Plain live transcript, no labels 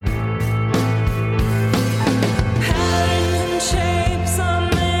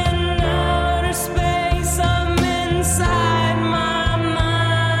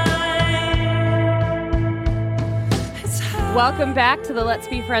Welcome back to the Let's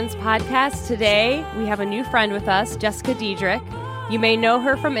Be Friends podcast. Today, we have a new friend with us, Jessica Diedrich. You may know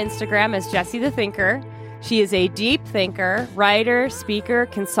her from Instagram as Jessie the Thinker. She is a deep thinker, writer, speaker,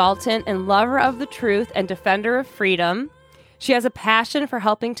 consultant, and lover of the truth and defender of freedom. She has a passion for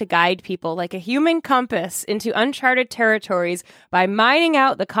helping to guide people like a human compass into uncharted territories by mining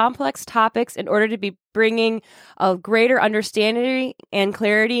out the complex topics in order to be bringing a greater understanding and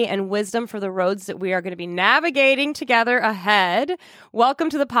clarity and wisdom for the roads that we are going to be navigating together ahead. Welcome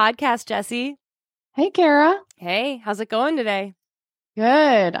to the podcast, Jessie. Hey, Kara. Hey, how's it going today?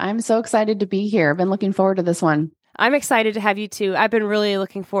 Good. I'm so excited to be here. I've been looking forward to this one. I'm excited to have you too. I've been really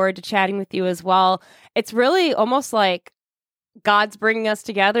looking forward to chatting with you as well. It's really almost like God's bringing us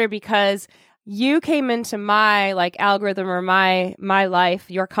together because you came into my algorithm or my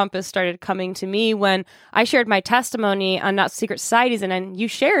life. Your compass started coming to me when I shared my testimony on Not Secret Societies, and then you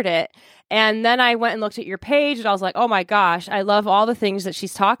shared it. And then I went and looked at your page, and I was like, oh my gosh, I love all the things that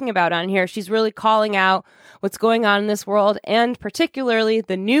she's talking about on here. She's really calling out what's going on in this world, and particularly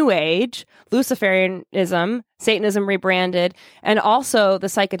the New Age, Luciferianism, Satanism rebranded, and also the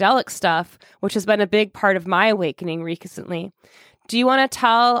psychedelic stuff, which has been a big part of my awakening recently. Do you want to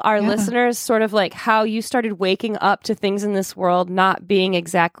tell our listeners sort of like how you started waking up to things in this world not being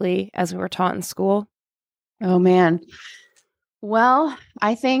exactly as we were taught in school? Oh, man. Well,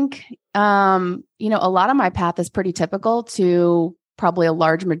 I think, a lot of my path is pretty typical to probably a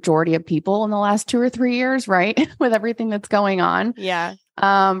large majority of people in the last 2 or 3 years, right? With everything that's going on. Yeah.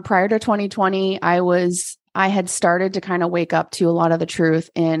 Prior to 2020, I had started to kind of wake up to a lot of the truth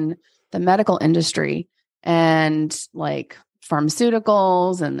in the medical industry and like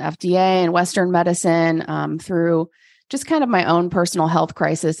pharmaceuticals and FDA and Western medicine through just kind of my own personal health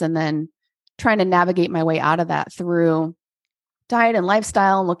crisis, and then trying to navigate my way out of that through diet and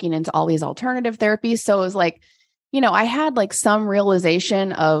lifestyle and looking into all these alternative therapies. So it was like, I had like some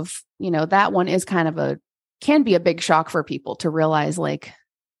realization of, that one is kind of can be a big shock for people to realize like,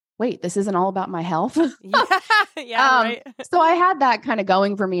 wait, this isn't all about my health. Right. So I had that kind of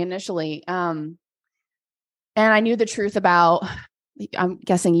going for me initially. And I knew the truth about, I'm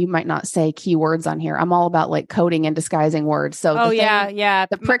guessing you might not say keywords on here. I'm all about like coding and disguising words. So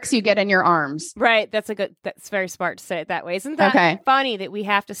the pricks you get in your arms. Right. That's very smart to say it that way. Isn't that funny that we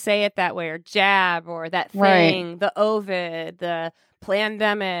have to say it that way, or jab, or that thing, the Ovid, the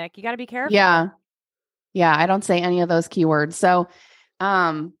pandemic? You got to be careful. Yeah. Yeah. I don't say any of those keywords. So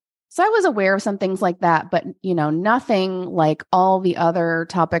I was aware of some things like that, but nothing like all the other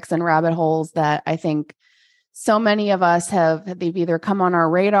topics and rabbit holes that I think so many of us they've either come on our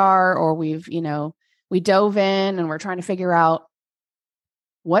radar, or we dove in and we're trying to figure out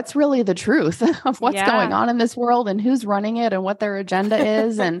what's really the truth of what's going on in this world and who's running it and what their agenda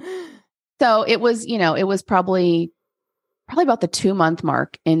is. And so it was probably about the 2-month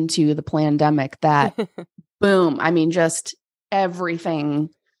mark into the pandemic that boom, I mean, just everything.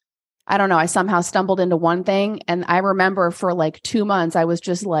 I don't know. I somehow stumbled into one thing. And I remember for like 2 months, I was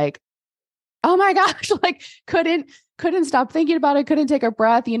just like, oh my gosh, like couldn't stop thinking about it. Couldn't take a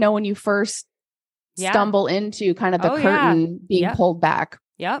breath, when you first stumble into kind of the curtain being pulled back.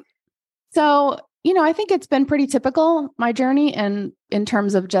 Yep. So, I think it's been pretty typical, my journey. And in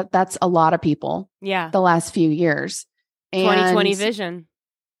terms of that's a lot of people the last few years. And 2020 vision.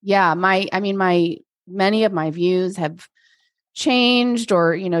 Yeah. Many of my views have changed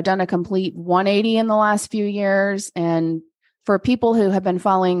or, done a complete 180 in the last few years. And for people who have been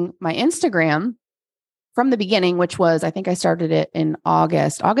following my Instagram from the beginning, which was, I think I started it in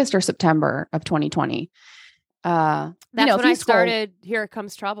August or September of 2020. That's when I started Here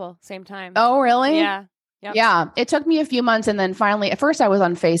Comes Trouble, same time. Oh, really? Yeah. Yep. Yeah. It took me a few months. And then finally, at first I was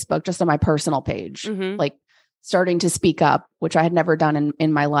on Facebook, just on my personal page, like starting to speak up, which I had never done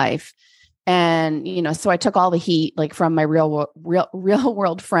in my life. And, so I took all the heat, like from my real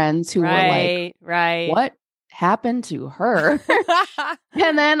world friends who were like, what happened to her?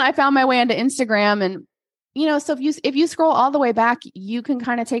 And then I found my way into Instagram, and so if you scroll all the way back, you can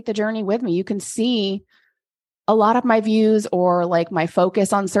kind of take the journey with me. You can see a lot of my views or like my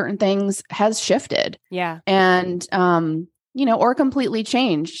focus on certain things has shifted. Yeah. And or completely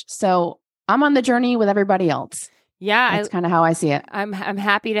changed. So I'm on the journey with everybody else. Yeah, that's kind of how I see it. I'm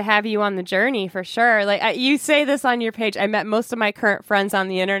happy to have you on the journey for sure. Like you say this on your page. I met most of my current friends on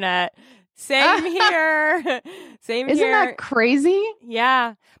the internet. Same here. Same Isn't here. that crazy?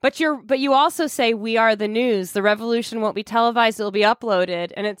 Yeah. But you also say we are the news. The revolution won't be televised. It'll be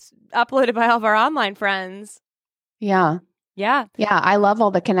uploaded. And it's uploaded by all of our online friends. Yeah. Yeah. Yeah. I love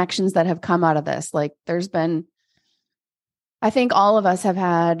all the connections that have come out of this. Like I think all of us have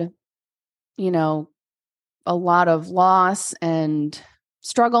had, a lot of loss and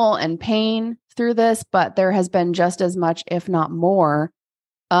struggle and pain through this, but there has been just as much, if not more,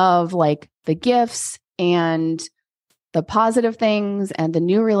 of like the gifts and the positive things and the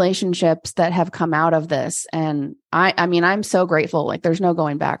new relationships that have come out of this. And I mean, I'm so grateful. Like there's no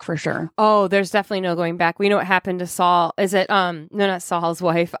going back for sure. Oh, there's definitely no going back. We know what happened to Saul. Is it, no, not Saul's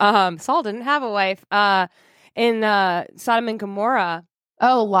wife. Saul didn't have a wife, in, Sodom and Gomorrah.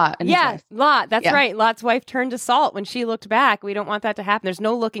 Oh, Lot. Yeah, Lot. That's right. Lot's wife turned to salt when she looked back. We don't want that to happen. There's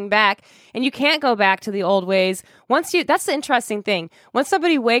no looking back. And you can't go back to the old ways. That's the interesting thing. Once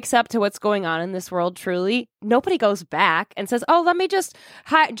somebody wakes up to what's going on in this world, truly, nobody goes back and says, oh, let me just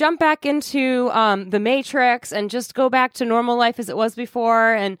jump back into the Matrix and just go back to normal life as it was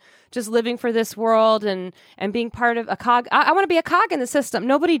before and just living for this world and being part of a cog. I want to be a cog in the system.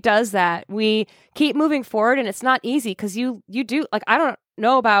 Nobody does that. We keep moving forward, and it's not easy because you do, like, I don't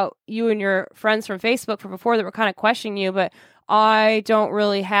know about you and your friends from Facebook from before that were kind of questioning you, but I don't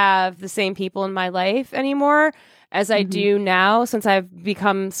really have the same people in my life anymore as I do now since I've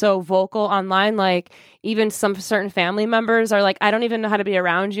become so vocal online. Like even some certain family members are like, I don't even know how to be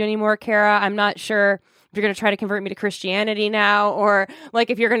around you anymore, Kara. I'm not sure if you're going to try to convert me to Christianity now, or like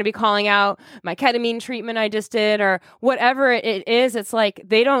if you're going to be calling out my ketamine treatment I just did, or whatever it is. It's like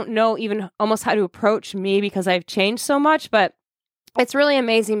they don't know even almost how to approach me because I've changed so much. But it's really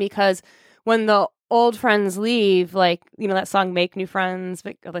amazing because when the old friends leave, like, you know, that song, Make New Friends,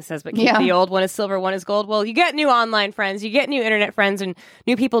 but it says, but keep the old, one is silver, one is gold. Well, you get new online friends, you get new internet friends, and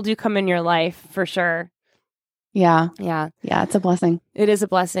new people do come in your life for sure. Yeah. Yeah. Yeah. It's a blessing. It is a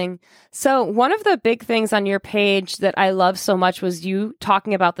blessing. So one of the big things on your page that I love so much was you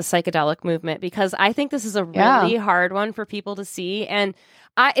talking about the psychedelic movement, because I think this is a really hard one for people to see. And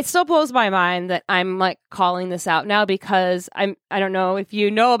it still blows my mind that I'm like calling this out now, because I don't know if you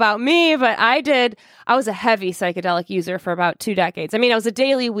know about me, but I was a heavy psychedelic user for about 2 decades. I mean, I was a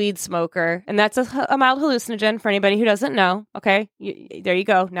daily weed smoker, and that's a mild hallucinogen for anybody who doesn't know. Okay. There you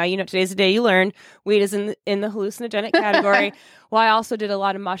go. Now, you know, today's the day you learned weed is in the hallucinogenic category. Well, I also did a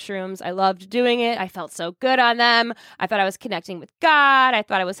lot of mushrooms. I loved doing it. I felt so good on them. I thought I was connecting with God. I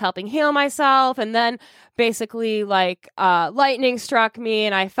thought I was helping heal myself. And then basically like lightning struck me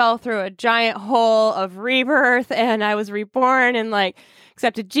and I fell through a giant hole of rebirth, and I was reborn and like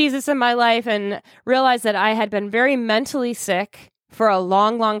accepted Jesus in my life and realized that I had been very mentally sick for a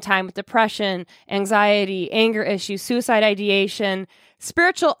long, long time with depression, anxiety, anger issues, suicide ideation,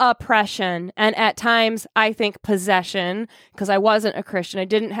 spiritual oppression, and at times, I think, possession, because I wasn't a Christian. I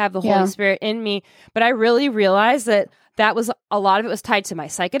didn't have the Holy Spirit in me. But I really realized that a lot of it was tied to my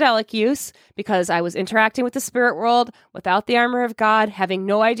psychedelic use, because I was interacting with the spirit world without the armor of God, having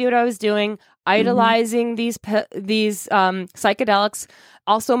no idea what I was doing, idolizing these psychedelics,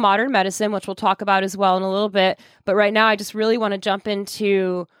 also modern medicine, which we'll talk about as well in a little bit. But right now, I just really want to jump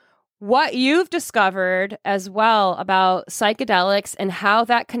into what you've discovered as well about psychedelics and how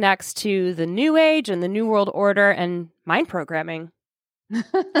that connects to the New Age and the New World Order and mind programming.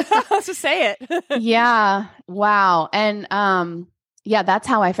 Let's just say it. Yeah. Wow. And that's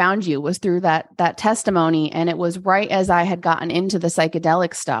how I found you, was through that testimony. And it was right as I had gotten into the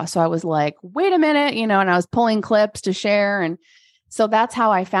psychedelic stuff. So I was like, wait a minute, you know, and I was pulling clips to share. And so that's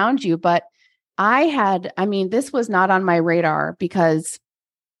how I found you. But this was not on my radar because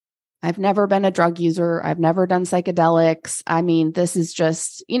I've never been a drug user. I've never done psychedelics. I mean, this is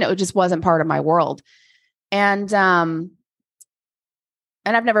just, you know, it just wasn't part of my world. And I've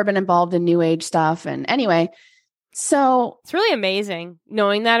never been involved in New Age stuff. And anyway, so it's really amazing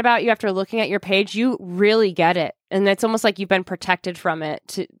knowing that about you after looking at your page. You really get it. And it's almost like you've been protected from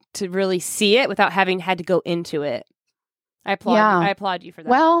it to really see it without having had to go into it. I applaud you for that.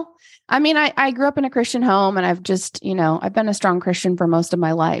 Well, I mean, I grew up in a Christian home, and I've just, you know, I've been a strong Christian for most of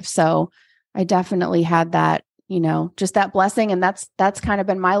my life. So I definitely had that, you know, just that blessing. And that's kind of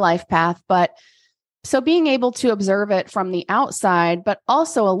been my life path. But so being able to observe it from the outside, but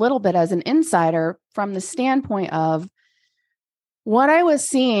also a little bit as an insider from the standpoint of what I was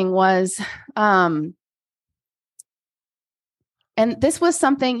seeing was, and this was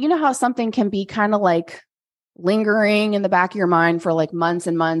something, you know, how something can be kind of like lingering in the back of your mind for like months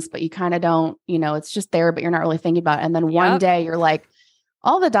and months, but you kind of don't, you know, it's just there, but you're not really thinking about it. And then one day you're like,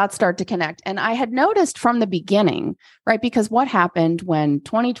 all the dots start to connect. And I had noticed from the beginning, right? Because what happened when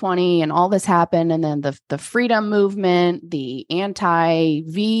 2020 and all this happened, and then the freedom movement, the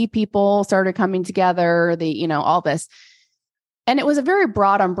anti-V people started coming together, all this. And it was a very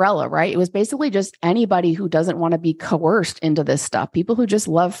broad umbrella, right? It was basically just anybody who doesn't want to be coerced into this stuff, people who just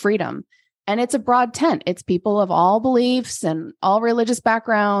love freedom. And it's a broad tent. It's people of all beliefs and all religious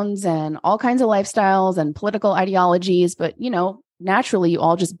backgrounds and all kinds of lifestyles and political ideologies. But, naturally, you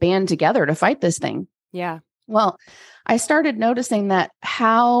all just band together to fight this thing. Yeah. Well, I started noticing that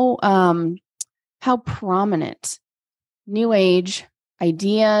how prominent New Age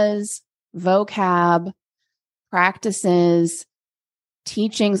ideas, vocab, practices,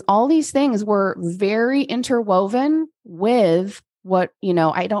 teachings, all these things were very interwoven with what,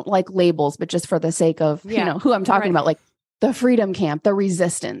 I don't like labels, but just for the sake of, who I'm talking about, like the freedom camp, the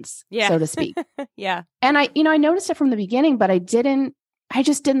resistance, so to speak. Yeah. And I noticed it from the beginning, but I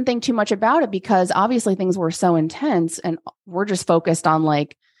just didn't think too much about it because obviously things were so intense and we're just focused on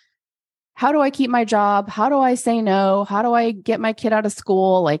like, how do I keep my job? How do I say no? How do I get my kid out of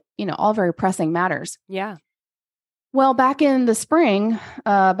school? Like, all very pressing matters. Yeah. Well, back in the spring,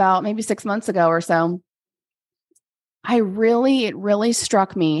 about maybe 6 months ago or so, it really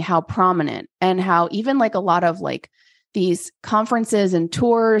struck me how prominent and how even like a lot of like these conferences and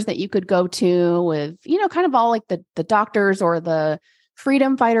tours that you could go to with, kind of all like the doctors or the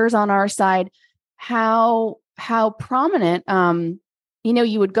freedom fighters on our side, how prominent,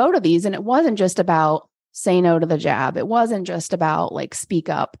 you would go to these and it wasn't just about say no to the jab. It wasn't just about like speak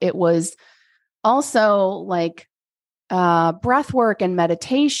up. It was also like breath work and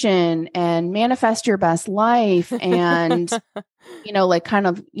meditation and manifest your best life. And, like kind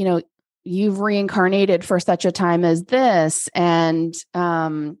of, you've reincarnated for such a time as this and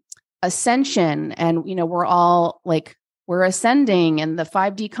ascension. And, we're all like, we're ascending and the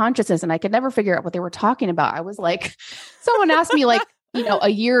 5D consciousness. And I could never figure out what they were talking about. I was like, someone asked me like, a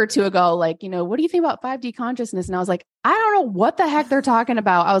year or two ago, like, what do you think about 5D consciousness? And I was like, I don't know what the heck they're talking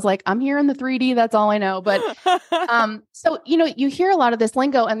about. I was like, I'm here in the 3D. That's all I know. But, so, you hear a lot of this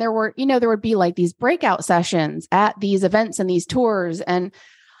lingo and there would be like these breakout sessions at these events and these tours. And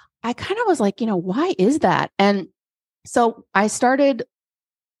I kind of was like, why is that? And so I started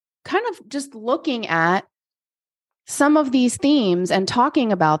kind of just looking at some of these themes and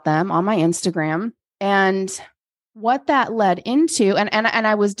talking about them on my Instagram and what that led into. And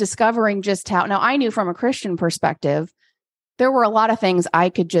I was discovering just how, now I knew from a Christian perspective, there were a lot of things I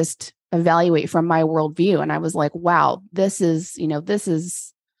could just evaluate from my worldview. And I was like, wow, this is,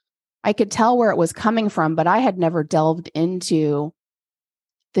 I could tell where it was coming from, but I had never delved into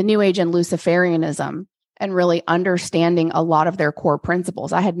the New Age and Luciferianism and really understanding a lot of their core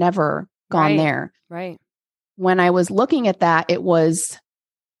principles. I had never gone there. Right. When I was looking at that, it was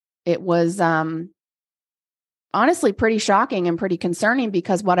honestly pretty shocking and pretty concerning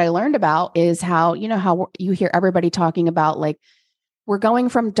because what I learned about is how you hear everybody talking about like, we're going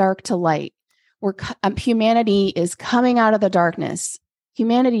from dark to light. Humanity is coming out of the darkness.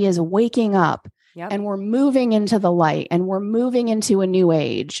 Humanity is waking up and we're moving into the light and we're moving into a new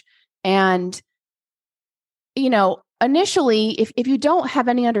age. And, initially, if you don't have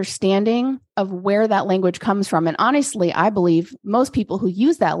any understanding of where that language comes from, and honestly, I believe most people who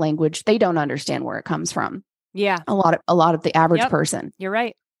use that language, they don't understand where it comes from. Yeah. A lot of the average person. You're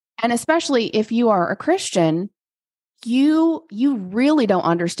right. And especially if you are a Christian, you really don't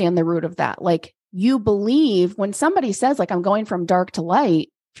understand the root of that. Like you believe when somebody says like, I'm going from dark to light,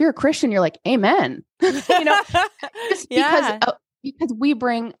 if you're a Christian, you're like, amen. Because we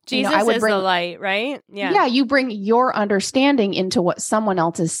bring Jesus is the light, right? Yeah. Yeah. You bring your understanding into what someone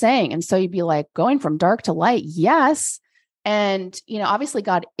else is saying. And so you'd be like going from dark to light. Yes. And, obviously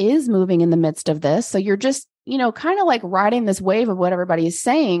God is moving in the midst of this. So you're just, kind of like riding this wave of what everybody is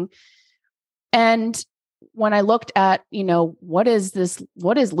saying. And when I looked at, what is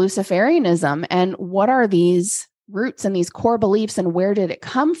Luciferianism and what are these roots and these core beliefs and where did it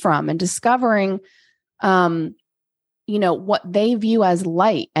come from, and discovering, what they view as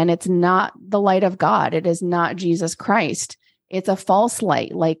light, and it's not the light of God. It is not Jesus Christ. It's a false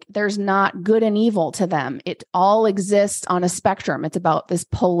light. Like there's not good and evil to them. It all exists on a spectrum. It's about this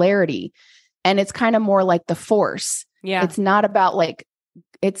polarity, and it's kind of more like the Force. Yeah. It's not about like,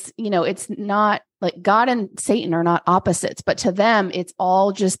 it's not like God and Satan are not opposites, but to them, it's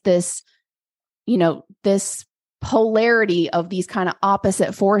all just this, this polarity of these kind of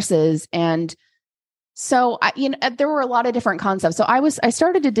opposite forces. And so, there were a lot of different concepts. So I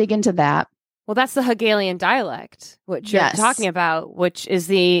started to dig into that. Well, that's the Hegelian dialect, which you're talking about, which is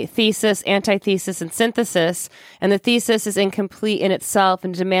the thesis, antithesis, and synthesis. And the thesis is incomplete in itself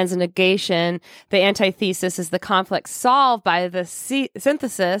and demands a negation. The antithesis is the conflict solved by the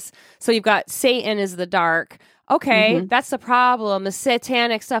synthesis. So you've got Satan is the dark. Okay, that's the problem, the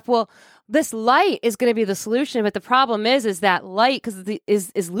satanic stuff. Well, this light is going to be the solution. But the problem is that light, because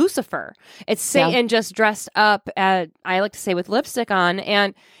is Lucifer. It's Satan just dressed up I like to say with lipstick on.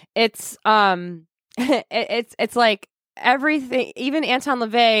 And it's, it's like everything. Even Anton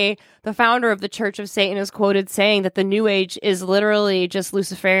LaVey, the founder of the Church of Satan, is quoted saying that the New Age is literally just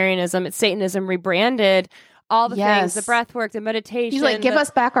Luciferianism. It's Satanism rebranded. All the things, the breath work, the meditation. He's like, give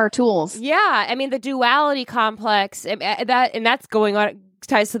us back our tools. Yeah. I mean, the duality complex, that's going on,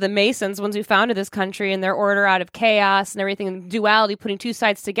 ties to the Masons, ones who founded this country and their order out of chaos and everything, and duality, putting two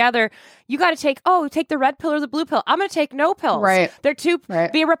sides together. You got to take the red pill or the blue pill. I'm going to take no pills. Right. They're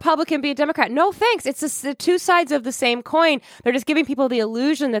be a Republican, be a Democrat. No, thanks. It's just the two sides of the same coin. They're just giving people the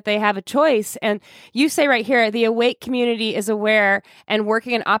illusion that they have a choice. And you say right here, the awake community is aware and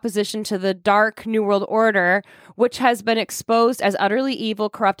working in opposition to the dark New World Order, which has been exposed as utterly evil,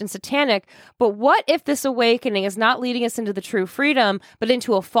 corrupt, and satanic. But what if this awakening is not leading us into the true freedom, but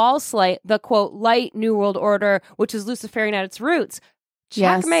into a false light, the quote, light New World Order, which is Luciferian at its roots?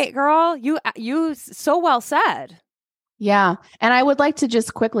 Checkmate, girl. You so well said. Yeah. And I would like to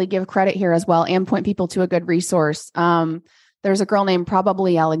just quickly give credit here as well and point people to a good resource. There's a girl named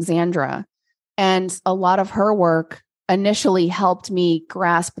Probably Alexandra, and a lot of her work initially helped me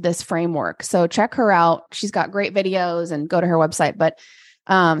grasp this framework. So check her out. She's got great videos, and go to her website. But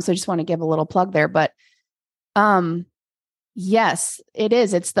so I just want to give a little plug there. But yes, it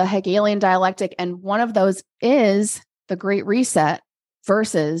is. It's the Hegelian dialectic. And one of those is the Great Reset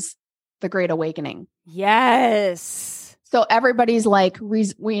versus the Great Awakening. Yes. So everybody's like,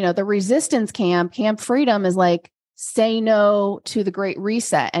 the resistance Camp Freedom is like, say no to the Great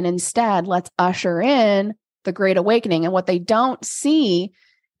Reset. And instead, let's usher in the Great Awakening. And what they don't see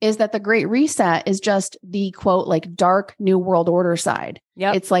is that the Great Reset is just the quote, like dark New World Order side.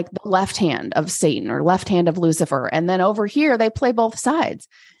 Yep. It's like the left hand of Satan or left hand of Lucifer. And then over here, they play both sides.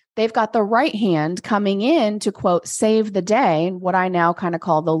 They've got the right hand coming in to quote, save the day, what I now kind of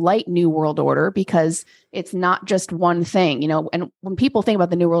call the light New World Order, because it's not just one thing, and when people think about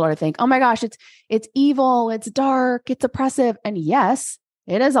the New World Order, think, oh my gosh, it's evil, it's dark, it's oppressive. And yes,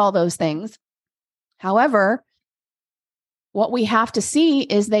 it is all those things. However, what we have to see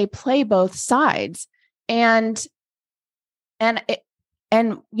is they play both sides. And one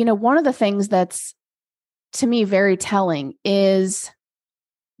of the things that's to me very telling is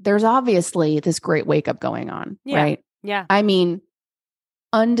there's obviously this great wake up going on, right? Yeah. I mean,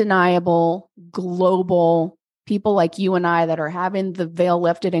 undeniable, global people like you and I that are having the veil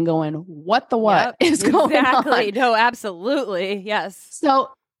lifted and going, what the what is going on? Exactly. No, absolutely. Yes.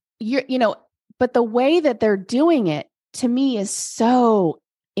 So but the way that they're doing it to me is so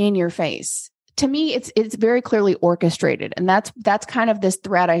in your face. To me, it's very clearly orchestrated. And that's kind of this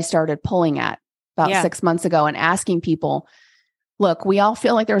thread I started pulling at about 6 months ago and asking people, look, we all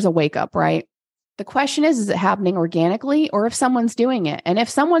feel like there's a wake up, right? The question is it happening organically or if someone's doing it? And if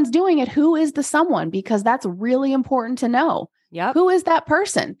someone's doing it, who is the someone? Because that's really important to know. Yep. Who is that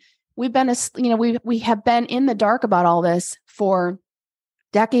person? We've been, we have been in the dark about all this for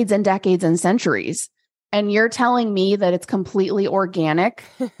decades and decades and centuries. And you're telling me that it's completely organic,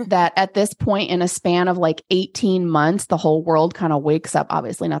 that at this point in a span of like 18 months, the whole world kind of wakes up,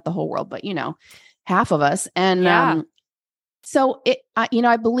 obviously not the whole world, but half of us. And, so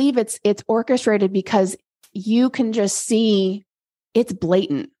I believe it's orchestrated because you can just see it's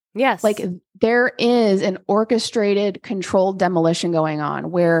blatant. Yes. Like there is an orchestrated, controlled demolition going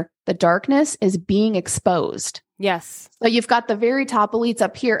on where the darkness is being exposed. Yes. So you've got the very top elites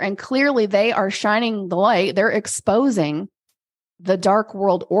up here, and clearly they are shining the light. They're exposing the dark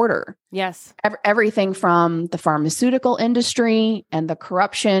world order. Yes. Everything from the pharmaceutical industry and the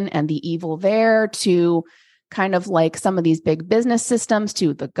corruption and the evil there to kind of like some of these big business systems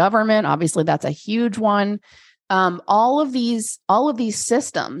to the government. Obviously, that's a huge one. All of these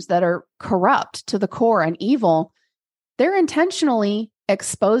systems that are corrupt to the core and evil, they're intentionally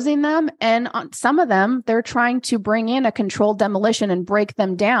exposing them. And on some of them, they're trying to bring in a controlled demolition and break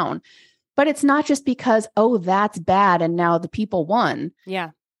them down. But it's not just because, that's bad and now the people won. Yeah.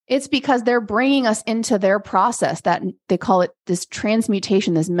 It's because they're bringing us into their process that they call it this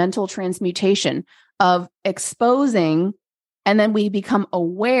transmutation, this mental transmutation of exposing, and then we become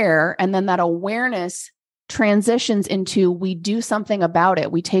aware, and then that awareness transitions into we do something about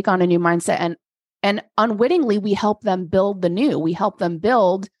it. We take on a new mindset, and unwittingly we help them build the new. We help them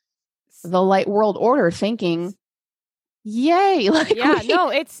build the light world order, thinking Yay. Like, Yeah, no,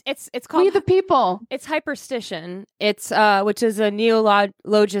 it's called we the people. it's hyperstition. It's which is a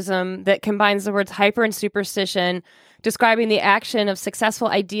neologism that combines the words hyper and superstition, describing the action of successful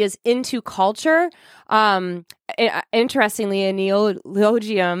ideas into culture. Interestingly, a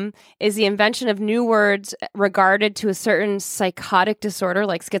neologium is the invention of new words regarded to a certain psychotic disorder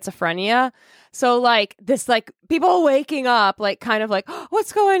like schizophrenia. So like this, like people waking up, like kind of like, oh,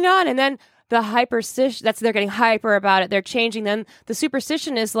 what's going on? And then the hyperstition, they're getting hyper about it. They're changing. Then the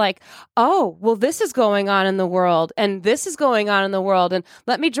superstition is like, oh, well, this is going on in the world, and this is going on in the world, and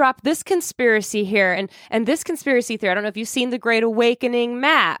let me drop this conspiracy here and this conspiracy theory. I don't know if you've seen the Great Awakening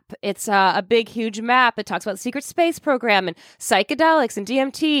map. It's a big, huge map that talks about the secret space program and psychedelics and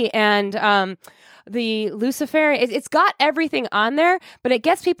DMT and the Luciferian. It's got everything on there, but it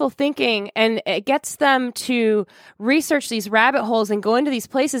gets people thinking, and it gets them to research these rabbit holes and go into these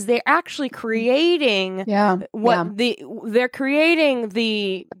places. They're actually creating they're creating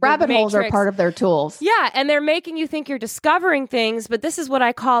the rabbit holes matrix. Are part of their tools. Yeah, and they're making you think you're discovering things, but this is what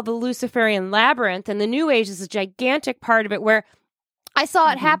I call the Luciferian labyrinth, and the New Age is a gigantic part of it where I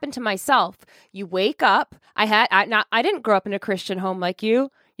saw it happen to myself. You wake up. I didn't grow up in a Christian home like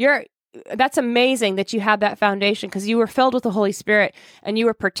you. That's amazing that you had that foundation because you were filled with the Holy Spirit and you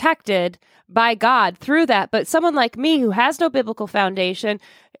were protected by God through that. But someone like me who has no biblical foundation,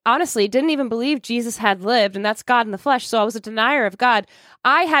 honestly, didn't even believe Jesus had lived, and that's God in the flesh. So I was a denier of God.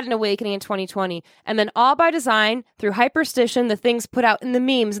 I had an awakening in 2020, and then all by design, through hyperstition, the things put out in the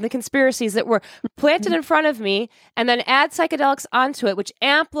memes and the conspiracies that were planted in front of me, and then add psychedelics onto it, which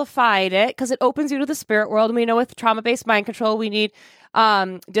amplified it because it opens you to the spirit world. And we know with trauma-based mind control, we need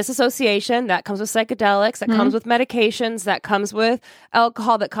disassociation that comes with psychedelics, that comes with medications, that comes with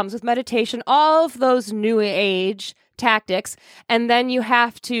alcohol, that comes with meditation, all of those new age tactics. And then you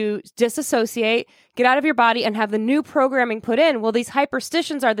have to disassociate, get out of your body, and have the new programming put in. Well, these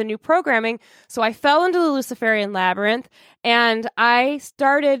hyperstitions are the new programming. So I fell into the Luciferian labyrinth, and I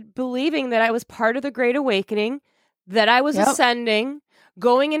started believing that I was part of the Great Awakening, that I was ascending,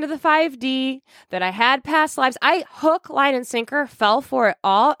 going into the 5D, that I had past lives. I hook, line, and sinker fell for it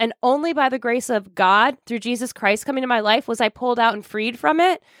all. And only by the grace of God, through Jesus Christ coming to my life, was I pulled out and freed from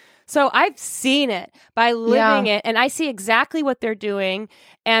it. So I've seen it by living it, and I see exactly what they're doing.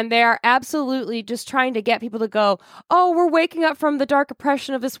 And they are absolutely just trying to get people to go, oh, we're waking up from the dark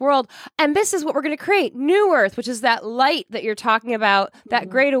oppression of this world. And this is what we're going to create. New Earth, which is that light that you're talking about, that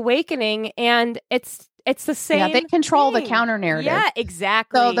Great Awakening. And it's the same. Yeah, they control thing. the counter narrative. Yeah,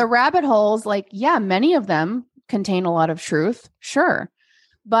 exactly. So the rabbit holes, like, many of them contain a lot of truth. Sure.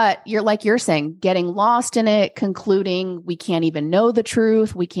 But you're saying, getting lost in it, concluding we can't even know the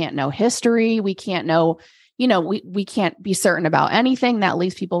truth. We can't know history. We can't know, we can't be certain about anything. That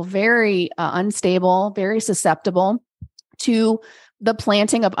leaves people very unstable, very susceptible to the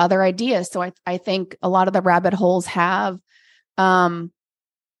planting of other ideas. So I think a lot of the rabbit holes have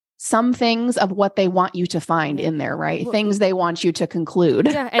some things of what they want you to find in there, right? Things they want you to conclude.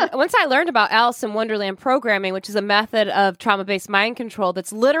 Yeah. And once I learned about Alice in Wonderland programming, which is a method of trauma-based mind control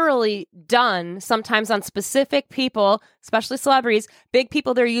that's literally done sometimes on specific people, especially celebrities, big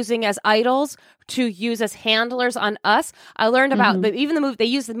people they're using as idols to use as handlers on us. I learned about even the movie, they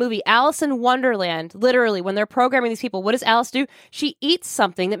use the movie Alice in Wonderland, literally, when they're programming these people. What does Alice do? She eats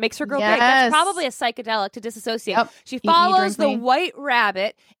something that makes her grow big. That's probably a psychedelic to disassociate. Yep. She follows the white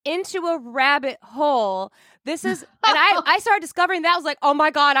rabbit into a rabbit hole. This is, and I started discovering that. I was like, oh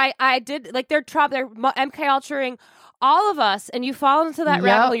my God, I did, like, they're MK Ulturing all of us, and you fall into that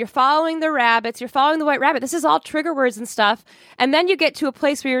rabbit hole. You're following the rabbits. You're following the white rabbit. This is all trigger words and stuff. And then you get to a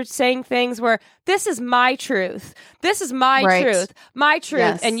place where you're saying things where this is my truth. This is my truth. My truth.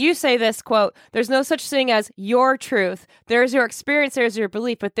 Yes. And you say this quote, there's no such thing as your truth. There's your experience. There's your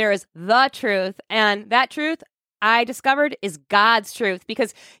belief, but there is the truth. And that truth, I discovered, is God's truth,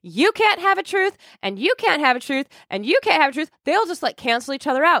 because you can't have a truth and you can't have a truth and you can't have a truth. They'll just like cancel each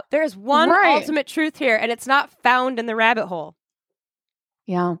other out. There is one ultimate truth here, and it's not found in the rabbit hole.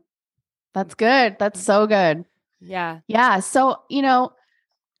 Yeah. That's good. That's so good. Yeah. Yeah. So,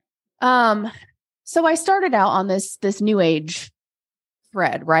 so I started out on this New Age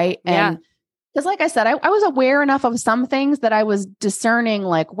thread, right? And because like I said, I was aware enough of some things that I was discerning,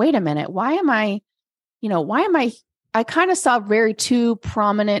 like, wait a minute, why am I kind of saw two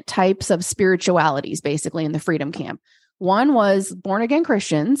prominent types of spiritualities basically in the freedom camp. One was born again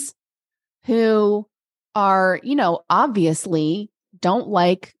Christians who are, obviously don't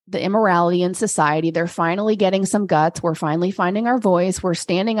like the immorality in society. They're finally getting some guts. We're finally finding our voice. We're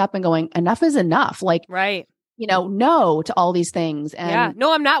standing up and going, enough is enough. Like, right. No to all these things. And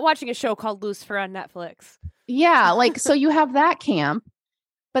no, I'm not watching a show called Lucifer on Netflix. Yeah. Like, so you have that camp,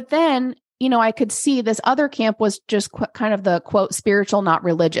 but then, I could see this other camp was just kind of the quote, spiritual, not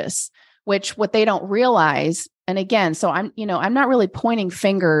religious, which what they don't realize. And again, so I'm not really pointing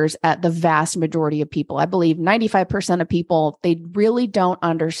fingers at the vast majority of people. I believe 95% of people, they really don't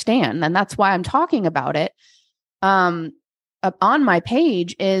understand. And that's why I'm talking about it on my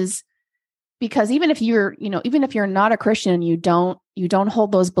page, is because even if you're not a Christian, you don't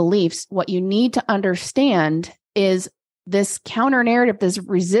hold those beliefs, what you need to understand is this counter narrative, this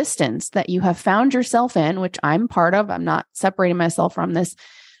resistance that you have found yourself in, which I'm part of. I'm not separating myself from this.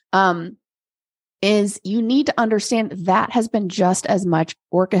 Is you need to understand that has been just as much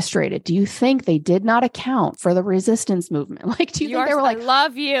orchestrated. Do you think they did not account for the resistance movement? Like, do you think they were like, I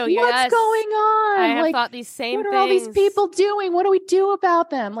love you. What's going on? I have thought these same things. What are all these people doing? What do we do about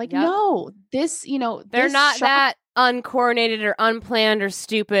them? Like, no, they're not that uncoordinated or unplanned or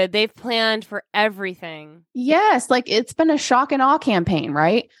stupid. They've planned for everything. Yes. Like, it's been a shock and awe campaign,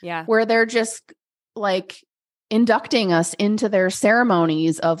 right? Yeah. Where they're just like inducting us into their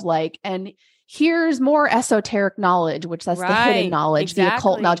ceremonies of like, and here's more esoteric knowledge, which that's the hidden knowledge, the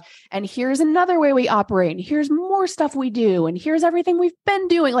occult knowledge. And here's another way we operate. And here's more stuff we do. And here's everything we've been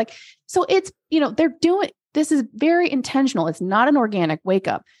doing. Like, so it's, they're doing, this is very intentional. It's not an organic wake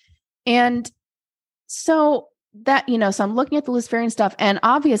up. And so that, so I'm looking at the Luciferian stuff. And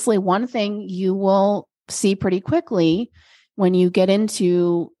obviously one thing you will see pretty quickly when you get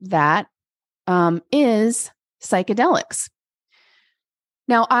into that is psychedelics.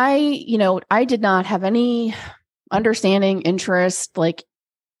 Now, I did not have any understanding, interest, like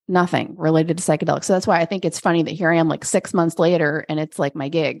nothing related to psychedelics. So that's why I think it's funny that here I am like 6 months later and it's like my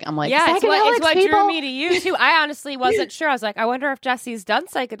gig. I'm like, yeah, it's what people? Drew me to you too. I honestly wasn't sure. I was like, I wonder if Jessie's done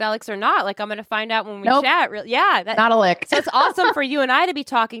psychedelics or not. Like, I'm going to find out when we chat. Not a lick. So it's awesome for you and I to be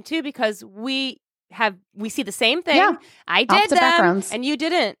talking too, because we see the same thing. Yeah. I did them and you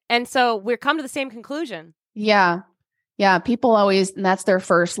didn't. And so we're come to the same conclusion. Yeah. Yeah, people always, and that's their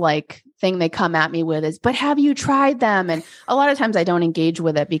first like thing they come at me with is, but have you tried them? And a lot of times I don't engage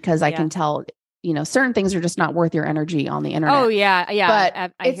with it because I can tell, certain things are just not worth your energy on the internet. Oh yeah. Yeah.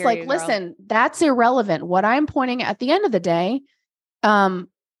 But it's like, listen, that's irrelevant. What I'm pointing at the end of the day,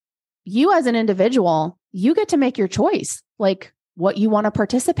 you as an individual, you get to make your choice, like what you want to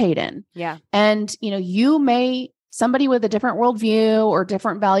participate in. Yeah. And, somebody with a different worldview or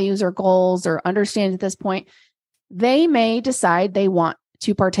different values or goals or understand at this point, they may decide they want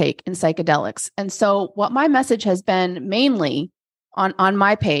to partake in psychedelics. And so what my message has been mainly on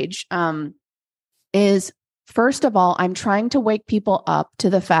my page is, first of all, I'm trying to wake people up to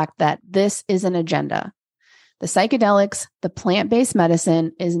the fact that this is an agenda. The psychedelics, the plant-based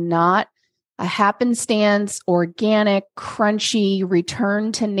medicine is not a happenstance, organic, crunchy,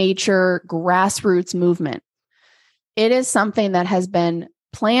 return to nature, grassroots movement. It is something that has been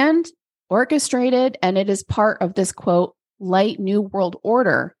planned, orchestrated, and it is part of this quote, light new world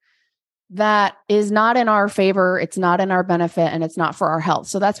order that is not in our favor. It's not in our benefit, and it's not for our health.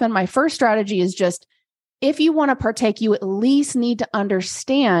 So that's been my first strategy, is just, if you want to partake, you at least need to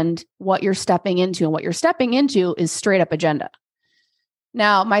understand what you're stepping into, and what you're stepping into is straight up agenda.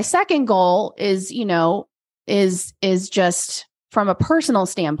 Now, my second goal is, is just from a personal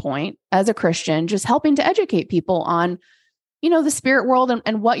standpoint as a Christian, just helping to educate people on the spirit world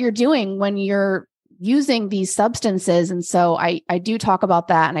and what you're doing when you're using these substances. And so I do talk about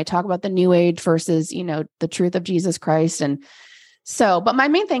that. And I talk about the new age versus, the truth of Jesus Christ. And so, but my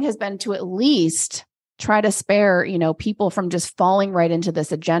main thing has been to at least try to spare, people from just falling right into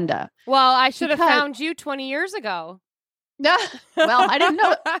this agenda. Well, I should have found you 20 years ago. Yeah. Well, I didn't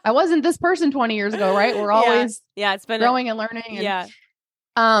know. I wasn't this person 20 years ago, right? We're always it's been growing and learning.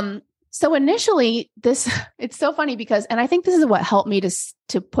 And, so initially it's so funny because, and I think this is what helped me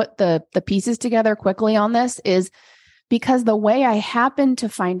to put the pieces together quickly on this, is because the way I happened to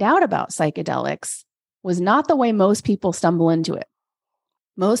find out about psychedelics was not the way most people stumble into it.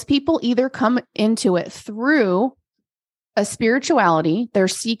 Most people either come into it through a spirituality. They're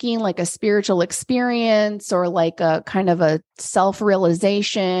seeking like a spiritual experience or like a kind of a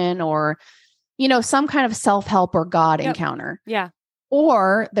self-realization or, some kind of self-help or God encounter. Yeah.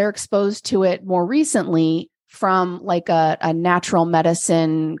 Or they're exposed to it more recently from like a natural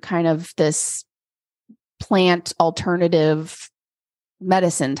medicine, kind of this plant alternative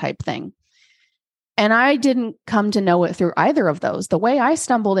medicine type thing. And I didn't come to know it through either of those. The way I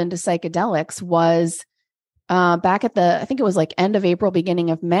stumbled into psychedelics was back at I think it was like end of April, beginning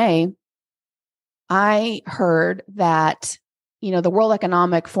of May. I heard that, the World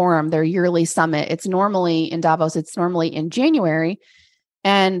Economic Forum, their yearly summit, it's normally in Davos, it's normally in January.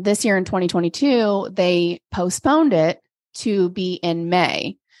 And this year in 2022, they postponed it to be in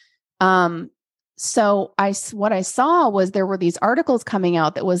May. So what I saw was there were these articles coming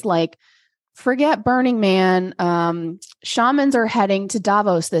out that was like, forget Burning Man. Shamans are heading to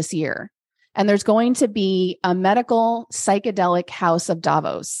Davos this year. And there's going to be a medical psychedelic house of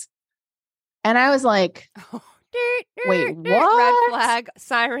Davos. And I was like, wait, what? Red flag,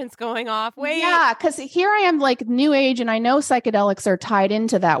 sirens going off. Wait. Yeah, because here I am like new age, and I know psychedelics are tied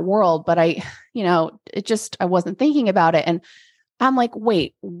into that world, but I wasn't thinking about it. And I'm like,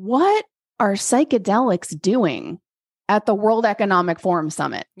 wait, what are psychedelics doing at the World Economic Forum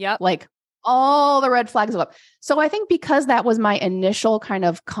Summit? Yep. Like all the red flags go up. So I think because that was my initial kind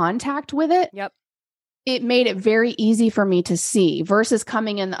of contact with it, yep, it made it very easy for me to see versus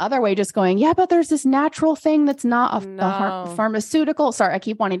coming in the other way, just going, yeah, but there's this natural thing that's not a pharmaceutical. Sorry, I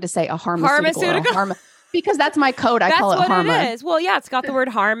keep wanting to say a pharmaceutical. Because that's my code. I call it harma. That's what it is. Well, yeah, it's got the word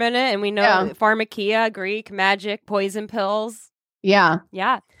harm in it. And we know pharmakia, Greek, magic, poison pills. Yeah.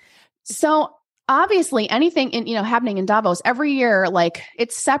 Yeah. So obviously anything happening in Davos every year, like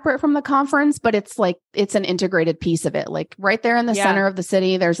it's separate from the conference, but it's like, it's an integrated piece of it. Like right there in the center of the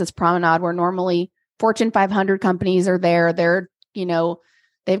city, there's this promenade where normally Fortune 500 companies are there. They're,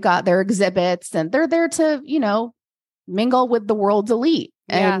 they've got their exhibits and they're there to, mingle with the world's elite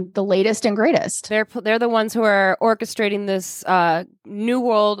and the latest and greatest. They're the ones who are orchestrating this new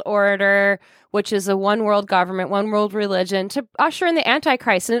world order, which is a one world government, one world religion to usher in the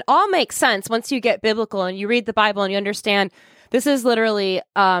Antichrist. And it all makes sense once you get biblical and you read the Bible and you understand this is literally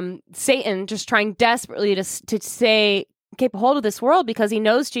Satan just trying desperately to say, keep a hold of this world because he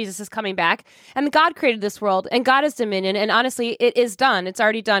knows Jesus is coming back and God created this world and God is dominion. And honestly, it is done. It's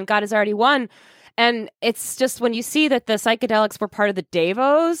already done. God has already won. And it's just when you see that the psychedelics were part of the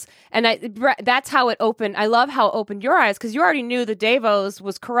Davos, and that's how it opened. I love how it opened your eyes because you already knew the Davos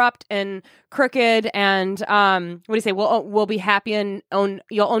was corrupt and crooked. And what do you say? We'll be happy and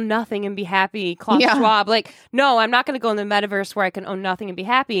you'll own nothing and be happy. Klaus Schwab. Like, no, I'm not going to go in the metaverse where I can own nothing and be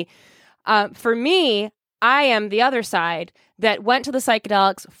happy. For me, I am the other side that went to the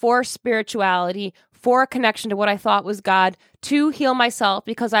psychedelics for spirituality, for a connection to what I thought was God, to heal myself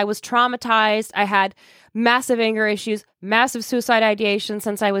because I was traumatized. I had massive anger issues, massive suicide ideation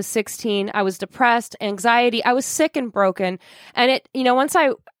since I was 16. I was depressed, anxiety. I was sick and broken. And once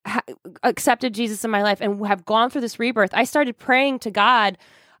I accepted Jesus in my life and have gone through this rebirth, I started praying to God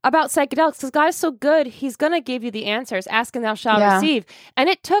about psychedelics because God is so good. He's going to give you the answers. Ask and thou shalt receive. And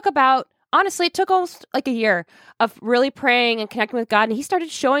it took almost like a year of really praying and connecting with God. And he started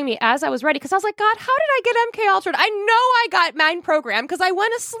showing me as I was ready. Because I was like, God, how did I get MK Ultra? I know I got mind programmed because I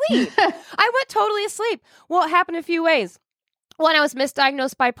went asleep. I went totally asleep. Well, it happened a few ways. One, I was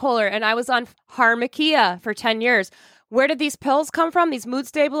misdiagnosed bipolar and I was on Pharmakia for 10 years. Where did these pills come from? These mood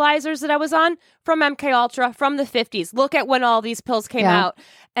stabilizers that I was on? From MK Ultra, from the 50s. Look at when all these pills came out.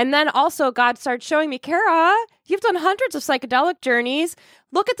 And then also God started showing me, Kara, you've done hundreds of psychedelic journeys.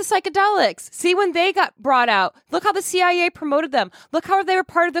 Look at the psychedelics. See when they got brought out. Look how the CIA promoted them. Look how they were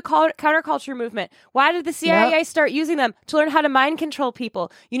part of the counterculture movement. Why did the CIA start using them? To learn how to mind control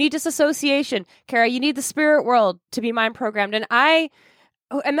people. You need disassociation. Kara, you need the spirit world to be mind programmed. And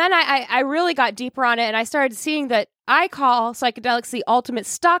then I really got deeper on it and I started seeing that I call psychedelics the ultimate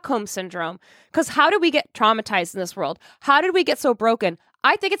Stockholm syndrome. Because how did we get traumatized in this world? How did we get so broken?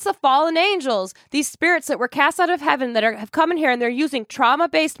 I think it's the fallen angels, these spirits that were cast out of heaven that have come in here and they're using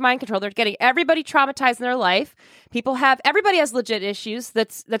trauma-based mind control. They're getting everybody traumatized in their life. Everybody has legit issues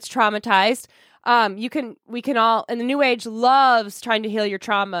that's traumatized. We can all, and the new age loves trying to heal your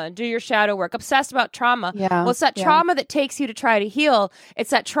trauma, do your shadow work, obsessed about trauma. Yeah. Well, it's that trauma that takes you to try to heal. It's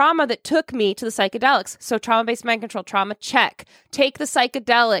that trauma that took me to the psychedelics. So trauma-based mind control, trauma, check. Take the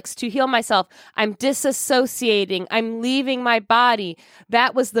psychedelics to heal myself. I'm disassociating. I'm leaving my body.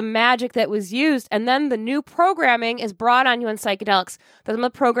 That was the magic that was used. And then the new programming is brought on you on psychedelics. The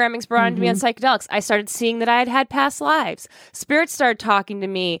programming is brought on to me on psychedelics. I started seeing that I had had past lives. Spirits started talking to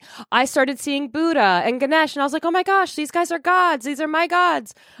me. I started seeing Buddha and Ganesh, and I was like, oh my gosh, these guys are gods. These are my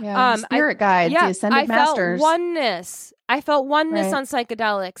gods. Yeah, spirit guides, the ascended masters. I felt oneness on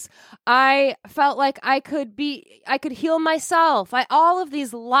psychedelics. I felt like I could heal myself. All of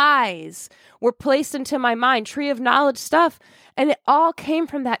these lies were placed into my mind, tree of knowledge stuff. And it all came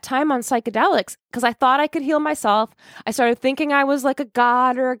from that time on psychedelics because I thought I could heal myself. I started thinking I was like a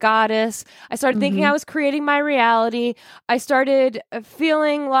god or a goddess. I started thinking I was creating my reality. I started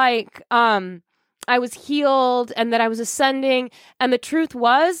feeling like I was healed and that I was ascending. And the truth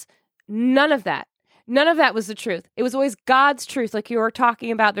was none of that. None of that was the truth. It was always God's truth, like you were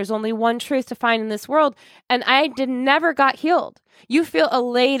talking about. There's only one truth to find in this world. And I never got healed. You feel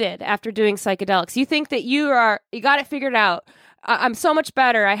elated after doing psychedelics. You think that you got it figured out. I'm so much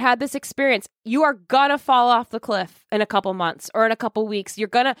better. I had this experience. You are gonna fall off the cliff in a couple months or in a couple weeks. You're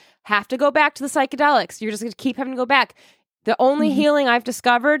gonna have to go back to the psychedelics. You're just gonna keep having to go back. The only healing I've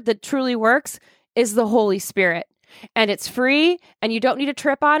discovered that truly works is the Holy Spirit. And it's free, and you don't need to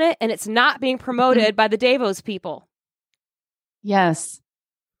trip on it, and it's not being promoted by the Davos people. Yes.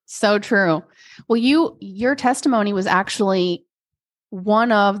 So true. Well, your testimony was actually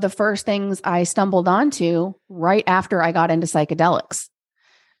one of the first things I stumbled onto right after I got into psychedelics.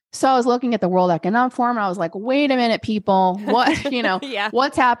 So I was looking at the World Economic Forum, and I was like, wait a minute, people, what, Yeah.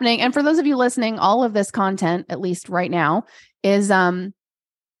 What's happening? And for those of you listening, all of this content, at least right now, is on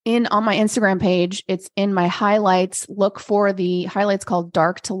my Instagram page. It's in my highlights. Look for the highlights called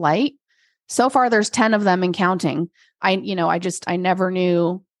Dark to Light. So far, there's 10 of them and counting. I never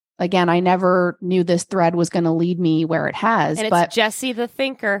knew, again, I never knew this thread was going to lead me where it has. And it's Jessie the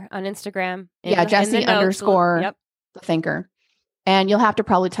Thinker on Instagram. Jessie _the Thinker. And you'll have to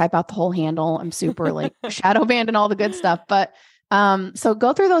probably type out the whole handle. I'm super like shadow banned and all the good stuff. But so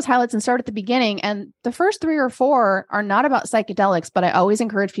go through those highlights and start at the beginning. And the first 3 or 4 are not about psychedelics, but I always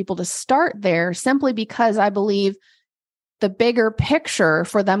encourage people to start there simply because I believe the bigger picture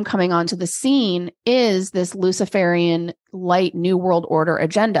for them coming onto the scene is this Luciferian light New World Order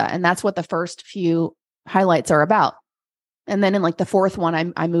agenda. And that's what the first few highlights are about. And then in like the 4th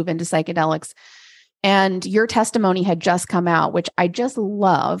one, I move into psychedelics. And your testimony had just come out, which I just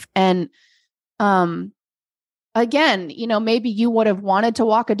love. And again, maybe you would have wanted to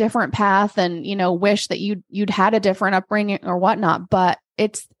walk a different path and, wish that you'd had a different upbringing or whatnot, but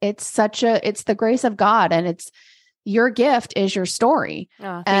it's the grace of God, and it's your gift is your story.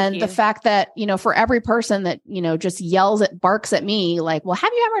 Oh, and you. The fact that, for every person that, just barks at me, like, well,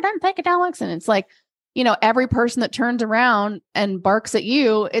 have you ever done psychedelics? And it's like, every person that turns around and barks at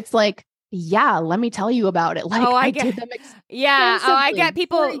you, it's like, yeah, let me tell you about it. Like, I did them I get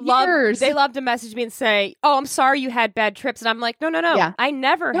people they love to message me and say, oh, I'm sorry you had bad trips. And I'm like, no. Yeah. I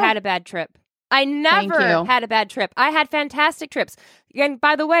never had a bad trip. I never had a bad trip. I had fantastic trips. And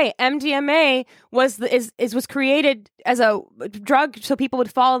by the way, MDMA was created as a drug so people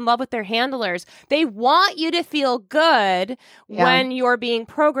would fall in love with their handlers. They want you to feel good when you're being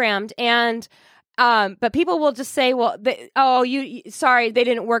programmed. And but people will just say, well, sorry, they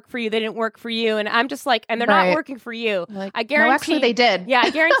didn't work for you. They didn't work for you. And I'm just like, and they're not working for you. Like, I guarantee. No, actually they did. Yeah,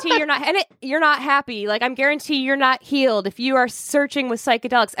 I guarantee you're not, you're not happy. Like, I'm guarantee you're not healed if you are searching with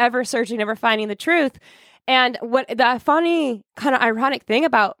psychedelics, ever searching, never finding the truth. And what the funny, kind of ironic thing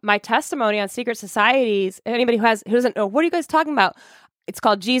about my testimony on secret societies, anybody who doesn't know, what are you guys talking about? It's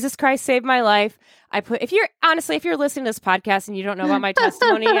called Jesus Christ Saved My Life. If you're listening to this podcast and you don't know about my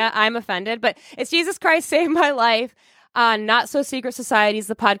testimony yet, I'm offended, but it's Jesus Christ Saved My Life on Not So Secret Societies,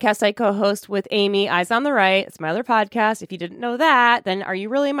 the podcast I co-host with Amy, Eyes on the Right. It's my other podcast. If you didn't know that, then are you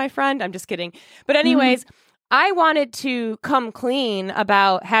really my friend? I'm just kidding. But anyways, I wanted to come clean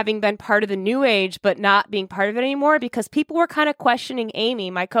about having been part of the New Age, but not being part of it anymore, because people were kind of questioning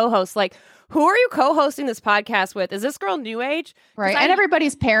Amy, my co-host, like, who are you co-hosting this podcast with? Is this girl New Age? Right. And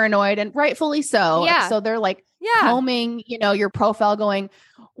everybody's paranoid, and rightfully so. Yeah. So they're like combing, your profile going,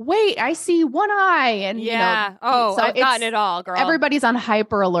 wait, I see one eye. And, so I've gotten it all, girl. Everybody's on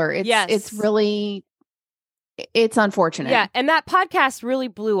hyper alert. It's really, it's unfortunate. Yeah. And that podcast really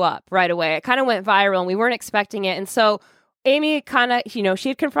blew up right away. It kind of went viral and we weren't expecting it. And so Amy kind of, she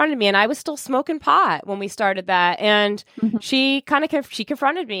had confronted me, and I was still smoking pot when we started that. And she kind of, she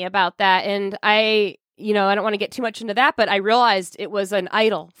confronted me about that. And I don't want to get too much into that, but I realized it was an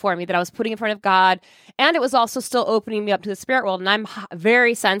idol for me that I was putting in front of God. And it was also still opening me up to the spirit world. And I'm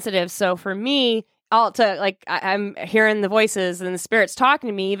very sensitive. So for me, I'm hearing the voices and the spirits talking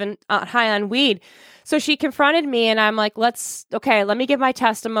to me, even high on weed. So she confronted me, and I'm like, let me give my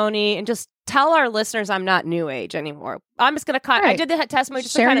testimony and just tell our listeners I'm not New Age anymore. I'm just going to I did the testimony.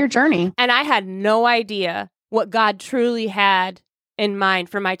 Just share your journey. And I had no idea what God truly had in mind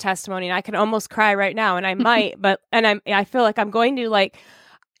for my testimony. And I can almost cry right now, and I might, I feel like I'm going to,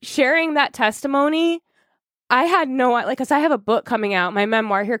 sharing that testimony. I had because I have a book coming out, my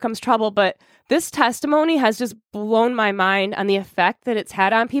memoir, Here Comes Trouble, but this testimony has just blown my mind on the effect that it's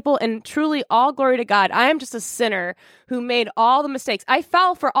had on people. And truly, all glory to God. I am just a sinner who made all the mistakes. I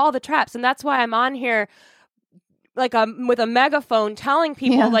fell for all the traps, and that's why I'm on here with a megaphone telling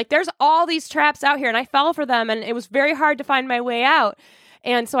people, there's all these traps out here, and I fell for them, and it was very hard to find my way out.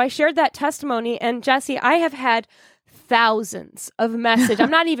 And so I shared that testimony, and Jessie, I have had thousands of messages.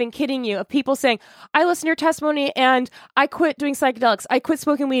 I'm not even kidding you, of people saying, I listened to your testimony and I quit doing psychedelics. I quit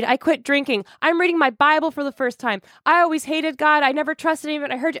smoking weed. I quit drinking. I'm reading my Bible for the first time. I always hated God. I never trusted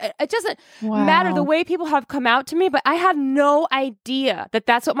anyone. I heard you. It doesn't matter the way people have come out to me, but I had no idea that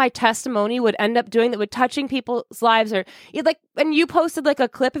that's what my testimony would end up doing, that would touching people's lives. Or like, and you posted like a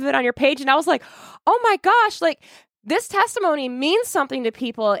clip of it on your page, and I was like, oh my gosh, like, this testimony means something to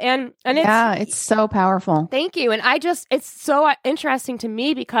people. And it's so powerful. Thank you. And it's so interesting to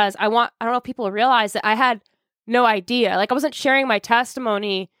me because I don't know if people realize that I had no idea. Like, I wasn't sharing my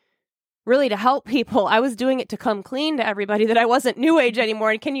testimony really to help people. I was doing it to come clean to everybody that I wasn't New Age anymore.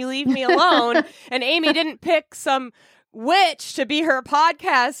 And can you leave me alone? And Amy didn't pick some witch to be her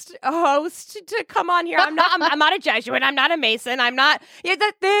podcast host to come on here. I'm not a Jesuit. I'm not a Mason. I'm not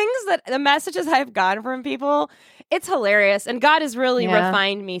the messages I've gotten from people. It's hilarious. And God has really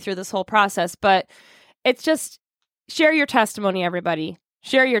refined me through this whole process. But it's just, share your testimony, everybody.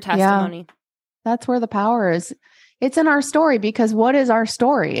 Share your testimony. Yeah. That's where the power is. It's in our story, because what is our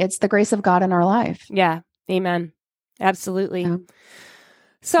story? It's the grace of God in our life. Yeah. Amen. Absolutely. Yeah.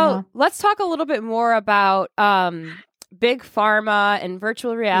 So let's talk a little bit more about big pharma and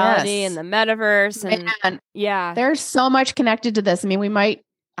virtual reality and the metaverse. And there's so much connected to this. I mean,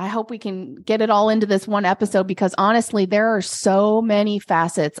 I hope we can get it all into this one episode, because honestly, there are so many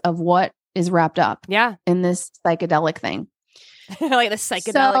facets of what is wrapped up in this psychedelic thing. Like the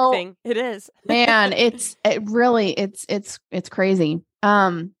psychedelic thing. It is. Man, it's crazy.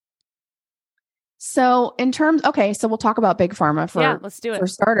 So in terms, so we'll talk about big pharma let's do it. For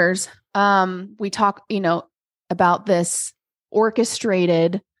starters. We talk, about this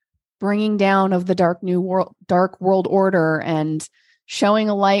orchestrated bringing down of the dark world order and showing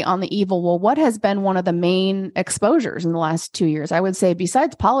a light on the evil. Well, what has been one of the main exposures in the last 2 years? I would say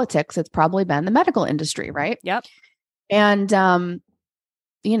besides politics, it's probably been the medical industry, right? Yep. And,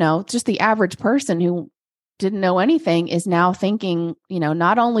 just the average person who didn't know anything is now thinking,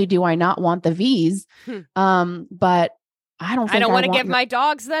 not only do I not want the V's, but I don't want to give my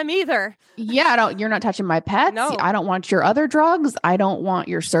dogs them either. Yeah, you're not touching my pets. No. I don't want your other drugs. I don't want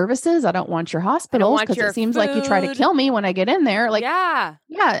your services. I don't want your hospitals, because it seems like you try to kill me when I get in there. Like, yeah.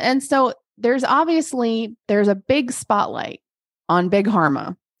 And so there's a big spotlight on big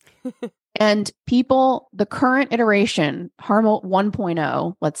pharma. And people, the current iteration, Pharma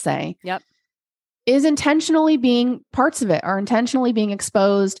 1.0, let's say, is intentionally being parts of it are intentionally being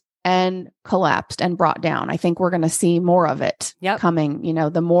exposed and collapsed and brought down. I think we're going to see more of it coming,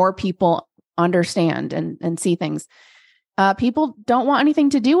 the more people understand and see things. People don't want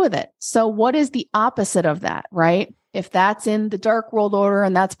anything to do with it. So what is the opposite of that, right? If that's in the dark world order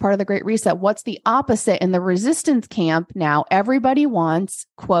and that's part of the Great Reset, what's the opposite in the resistance camp? Now, everybody wants,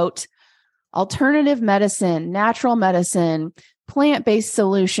 quote, alternative medicine, natural medicine, plant-based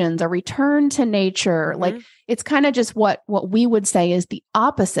solutions, a return to nature. Mm-hmm. Like, it's kind of just what we would say is the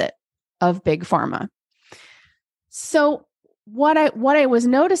opposite of big pharma. So what I was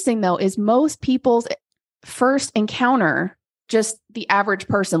noticing, though, is most people's first encounter, just the average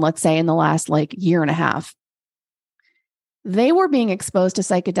person, let's say in the last year and a half, they were being exposed to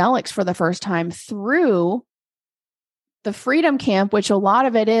psychedelics for the first time through the Freedom Camp, which a lot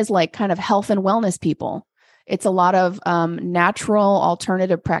of it is like kind of health and wellness people. It's a lot of natural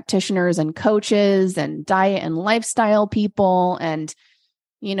alternative practitioners and coaches and diet and lifestyle people. And,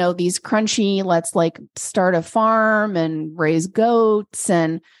 these crunchy, let's start a farm and raise goats.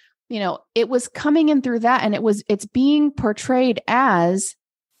 And, it was coming in through that. And it's being portrayed as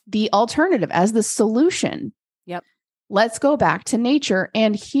the alternative, as the solution. Yep. Let's go back to nature.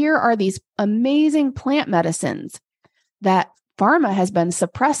 And here are these amazing plant medicines that pharma has been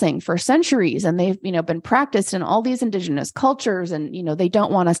suppressing for centuries, and they've, been practiced in all these indigenous cultures. And, they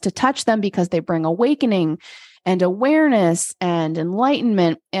don't want us to touch them because they bring awakening and awareness and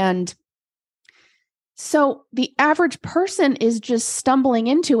enlightenment. And so the average person is just stumbling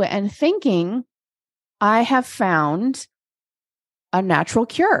into it and thinking, I have found a natural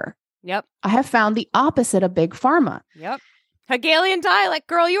cure. Yep. I have found the opposite of big pharma. Yep. Hegelian dialect,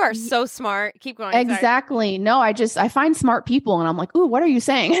 girl, you are so smart. Keep going. Exactly. Sorry. No, I find smart people and I'm like, ooh, what are you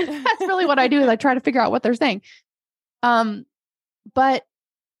saying? That's really what I do, is I try to figure out what they're saying. But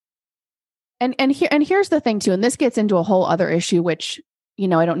here's the thing too, and this gets into a whole other issue, which,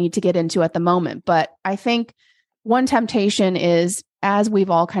 I don't need to get into at the moment, but I think one temptation is, as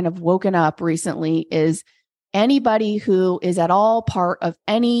we've all kind of woken up recently, is anybody who is at all part of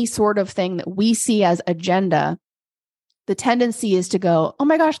any sort of thing that we see as agenda, the tendency is to go, oh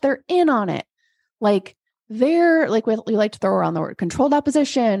my gosh, they're in on it. Like, they're like, we like to throw around the word controlled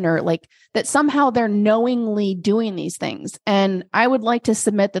opposition, or like that somehow they're knowingly doing these things. And I would like to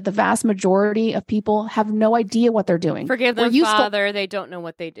submit that the vast majority of people have no idea what they're doing. Forgive them, Father. They don't know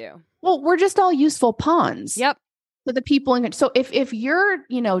what they do. Well, we're just all useful pawns. Yep. So the people in it. So if you're,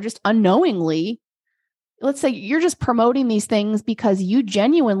 just unknowingly, let's say you're just promoting these things because you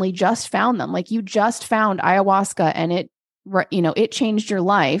genuinely just found them, like you just found ayahuasca and it changed your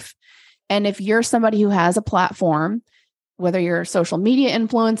life. And if you're somebody who has a platform, whether you're a social media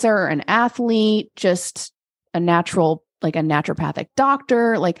influencer or an athlete, just a naturopathic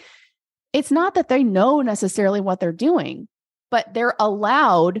doctor, like it's not that they know necessarily what they're doing, but they're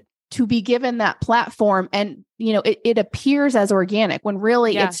allowed to be given that platform. And, it appears as organic when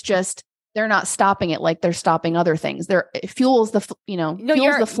really it's just, they're not stopping it like they're stopping other things. It fuels the, fuels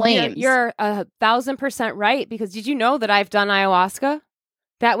the flames. You're 1,000% right. Because did you know that I've done ayahuasca?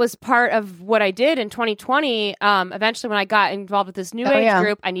 That was part of what I did in 2020. Eventually, when I got involved with this new age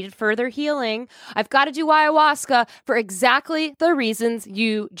group, I needed further healing. I've got to do ayahuasca for exactly the reasons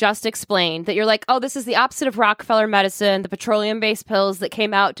you just explained. That you're like, oh, this is the opposite of Rockefeller medicine, the petroleum-based pills that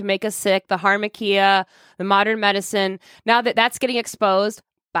came out to make us sick, the pharmakia, the modern medicine. Now that's getting exposed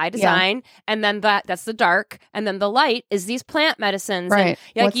by design, and then that's the dark, and then the light is these plant medicines. Right.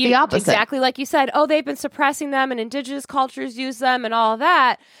 And, what's the opposite? Exactly like you said. Oh, they've been suppressing them, and indigenous cultures use them, and all of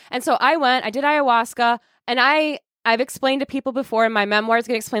that. And so I did ayahuasca, and I've explained to people before, and my memoirs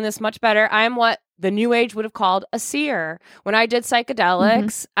can explain this much better. I am what the New Age would have called a seer. When I did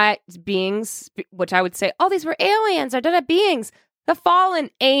psychedelics, beings, which I would say, oh, these were aliens, I did have beings, the fallen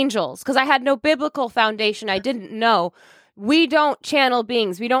angels, because I had no biblical foundation. I didn't know. We don't channel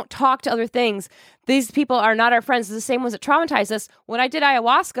beings. We don't talk to other things. These people are not our friends. They're the same ones that traumatize us. When I did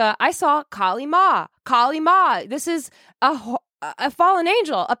ayahuasca, I saw Kali Ma. Kali Ma. This is a fallen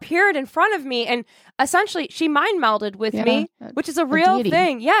angel appeared in front of me, and essentially she mind melded with me, which is a real deity.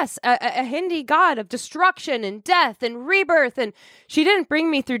 Thing. Yes, a Hindi god of destruction and death and rebirth. And she didn't bring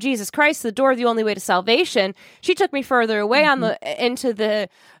me through Jesus Christ, the door, the only way to salvation. She took me further away into the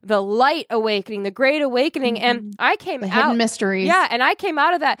light awakening, the great awakening, and I came out hidden mysteries. Yeah, and I came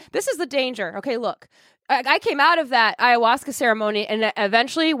out of that. This is the danger. Okay, look. I came out of that ayahuasca ceremony and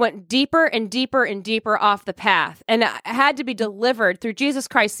eventually went deeper and deeper and deeper off the path. And I had to be delivered through Jesus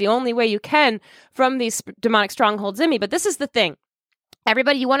Christ, the only way you can, from these demonic strongholds in me. But this is the thing.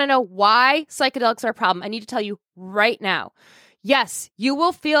 Everybody, you want to know why psychedelics are a problem? I need to tell you right now. Yes, you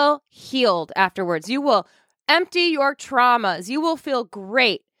will feel healed afterwards. You will empty your traumas. You will feel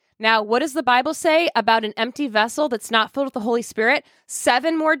great. Now, what does the Bible say about an empty vessel that's not filled with the Holy Spirit?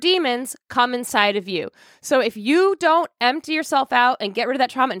 7 more demons come inside of you. So if you don't empty yourself out and get rid of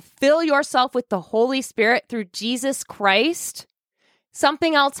that trauma and fill yourself with the Holy Spirit through Jesus Christ,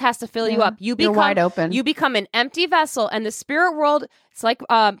 something else has to fill you up. You're wide open. You become an empty vessel. And the spirit world, it's like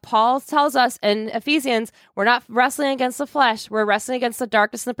Paul tells us in Ephesians, we're not wrestling against the flesh. We're wrestling against the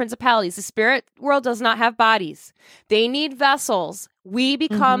darkness and the principalities. The spirit world does not have bodies. They need vessels. We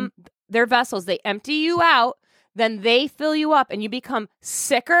become their vessels. They empty you out. Then they fill you up and you become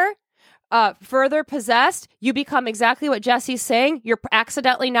sicker, further possessed. You become exactly what Jessie's saying. You're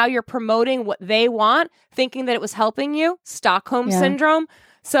promoting what they want, thinking that it was helping you. Stockholm syndrome.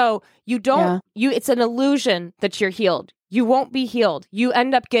 So you don't, it's an illusion that you're healed. You won't be healed. You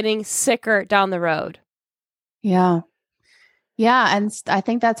end up getting sicker down the road. Yeah. Yeah. And I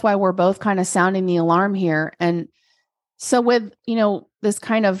think that's why we're both kind of sounding the alarm here. And so with, this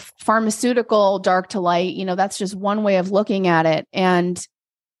kind of pharmaceutical dark to light, that's just one way of looking at it. And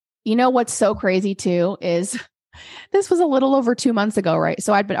what's so crazy too is this was a little over 2 months ago, right?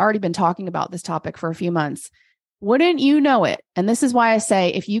 So I'd already been talking about this topic for a few months. Wouldn't you know it? And this is why I say,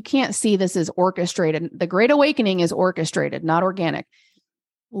 if you can't see this is orchestrated, the Great Awakening is orchestrated, not organic.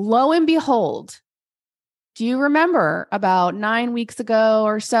 Lo and behold, do you remember about 9 weeks ago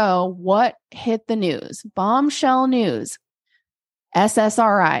or so, what hit the news? Bombshell news.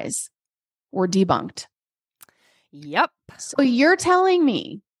 SSRIs were debunked. Yep. So you're telling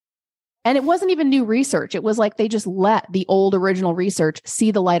me, and it wasn't even new research. It was like they just let the old original research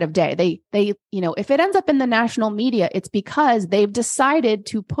see the light of day. They, if it ends up in the national media, it's because they've decided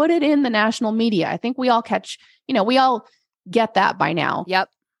to put it in the national media. I think we all we all get that by now. Yep.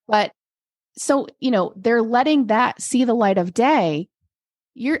 But so, they're letting that see the light of day.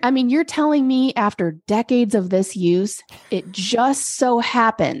 You're telling me after decades of this use, it just so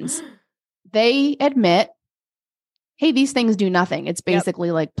happens they admit, hey, these things do nothing. It's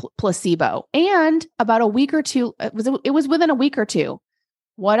basically like placebo. And about a week or two, it was within a week or two.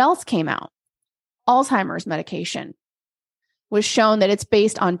 What else came out? Alzheimer's medication. was shown that it's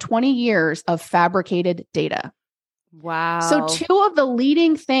based on 20 years of fabricated data. Wow. So 2 of the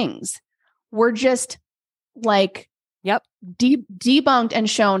leading things were just like debunked and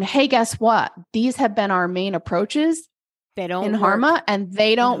shown, hey, guess what? These have been our main approaches in Harma, and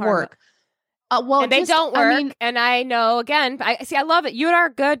they don't work. And they don't work. And I know, again, I love it. You and I are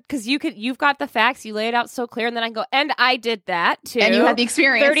good because you've got the facts. You lay it out so clear. And then I go, and I did that too. And you had the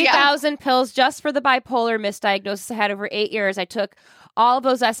experience. 30,000 pills just for the bipolar misdiagnosis I had over 8 years. I took all of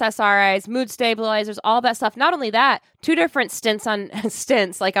those SSRIs, mood stabilizers, all that stuff. Not only that, 2 different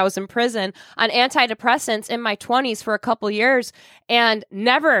stints, like I was in prison, on antidepressants in my 20s for a couple years, and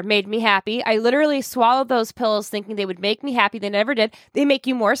never made me happy. I literally swallowed those pills thinking they would make me happy. They never did. They make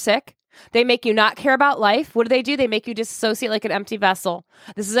you more sick. They make you not care about life. What do? They make you disassociate like an empty vessel.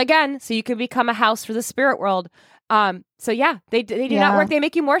 This is, again, so you can become a house for the spirit world. So yeah, they do not work. They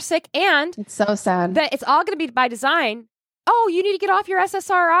make you more sick. And it's so sad that it's all going to be by design. Oh, you need to get off your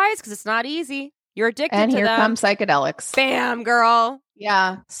SSRIs because it's not easy. You're addicted to them. And here come psychedelics. Bam, girl.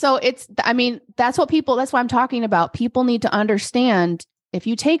 Yeah. So that's why I'm talking about. People need to understand, if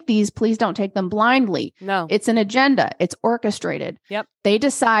you take these, please don't take them blindly. No. It's an agenda. It's orchestrated. Yep. They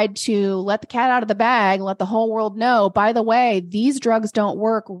decide to let the cat out of the bag, let the whole world know, by the way, these drugs don't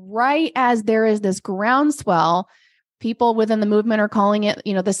work, right as there is this groundswell. People within the movement are calling it,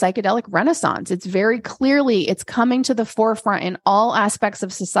 the psychedelic renaissance. It's very clearly, it's coming to the forefront in all aspects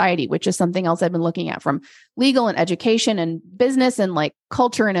of society, which is something else I've been looking at, from legal and education and business and like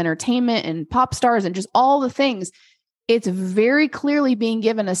culture and entertainment and pop stars and just all the things. It's very clearly being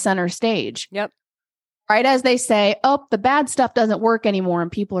given a center stage. Yep. Right as they say, oh, the bad stuff doesn't work anymore.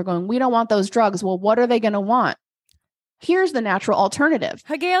 And people are going, we don't want those drugs. Well, what are they going to want? Here's the natural alternative.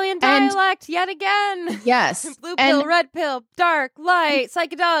 Hegelian dialect yet again. Yes. Blue pill, red pill, dark, light,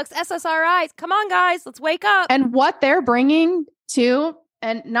 psychedelics, SSRIs. Come on, guys. Let's wake up. And what they're bringing to,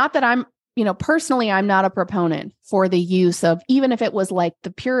 and not that I'm, personally, I'm not a proponent for the use of, even if it was like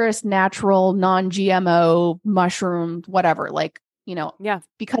the purest natural, non-GMO mushroom, whatever,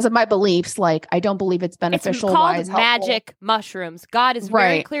 because of my beliefs, I don't believe it's beneficial. It's called magic mushrooms. God is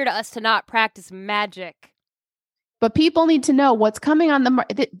very clear to us to not practice magic. But people need to know what's coming on the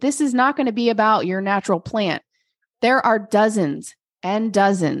market. This is not going to be about your natural plant. There are dozens and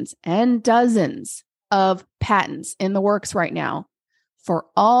dozens and dozens of patents in the works right now for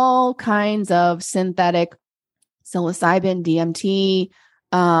all kinds of synthetic psilocybin, DMT,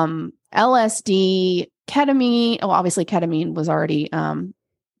 LSD, ketamine. Oh, obviously ketamine was already,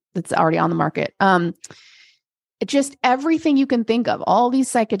 that's already on the market. Just everything you can think of, all these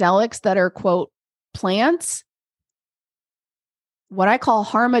psychedelics that are, quote, plants. What I call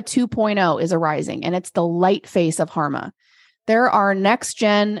Harma 2.0 is arising, and it's the light face of Harma. There are next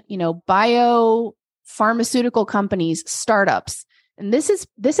gen, bio pharmaceutical companies, startups. And this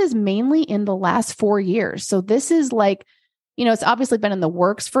is mainly in the last 4 years. So this is it's obviously been in the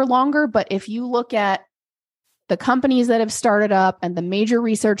works for longer, but if you look at the companies that have started up and the major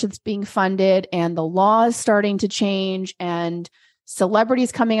research that's being funded and the laws starting to change and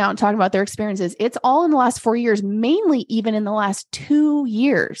celebrities coming out and talking about their experiences, it's all in the last 4 years, mainly even in the last 2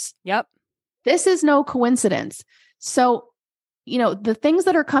 years. Yep. This is no coincidence. So, the things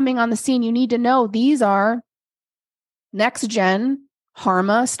that are coming on the scene, you need to know these are next gen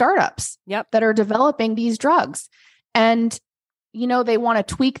Harma startups that are developing these drugs. And, they want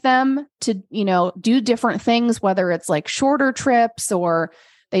to tweak them to, do different things, whether it's like shorter trips or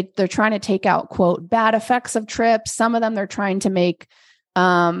they're trying to take out, quote, bad effects of trips. Some of them they're trying to make,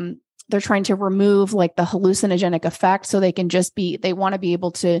 they're trying to remove like the hallucinogenic effect so they can they want to be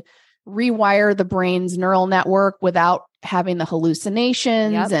able to rewire the brain's neural network without having the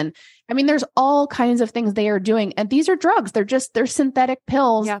hallucinations. Yep. And I mean, there's all kinds of things they are doing. And these are drugs. They're synthetic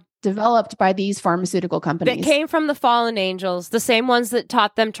pills developed by these pharmaceutical companies. That came from the fallen angels, the same ones that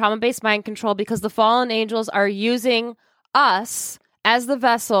taught them trauma-based mind control, because the fallen angels are using us as the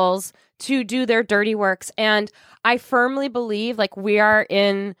vessels to do their dirty works. And I firmly believe we are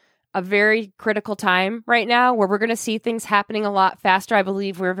in a very critical time right now where we're going to see things happening a lot faster. I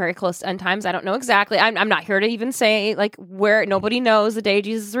believe we're very close to end times. I don't know exactly. I'm not here to even say where. Nobody knows the day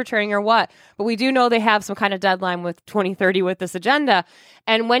Jesus is returning or what, but we do know they have some kind of deadline with 2030 with this agenda.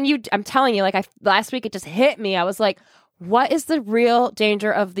 And I'm telling you, last week it just hit me. I was like, what is the real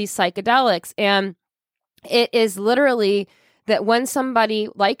danger of these psychedelics? And it is literally that when somebody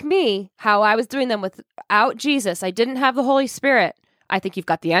like me, how I was doing them without Jesus, I didn't have the Holy Spirit. I think you've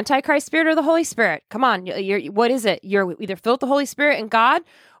got the Antichrist spirit or the Holy Spirit. Come on. What is it? You're either filled with the Holy Spirit and God,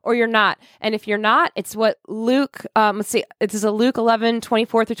 or you're not. And if you're not, it's what Luke, let's see, it is a Luke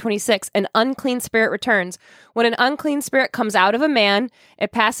 11:24-26. An unclean spirit returns. When an unclean spirit comes out of a man,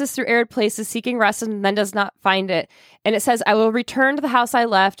 it passes through arid places seeking rest and then does not find it. And it says, I will return to the house I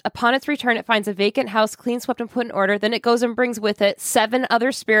left. Upon its return, it finds a vacant house, clean swept and put in order. Then it goes and brings with it 7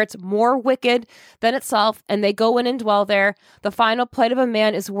 other spirits more wicked than itself, and they go in and dwell there. The final plight of a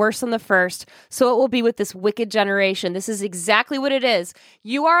man is worse than the first. So it will be with this wicked generation. This is exactly what it is.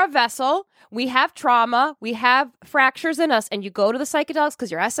 You are a vessel. We have trauma. We have fractures in us. And you go to the psychedelics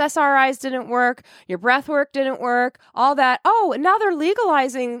because your SSRIs didn't work. Your breath work didn't work. All that. Oh, and now they're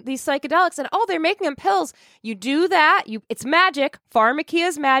legalizing these psychedelics. And they're making them pills. You do that. It's magic. Pharmakia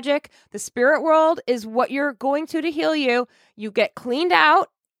is magic. The spirit world is what you're going to heal you. You get cleaned out.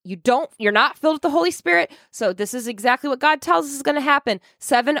 You're not filled with the Holy Spirit. So this is exactly what God tells us is going to happen.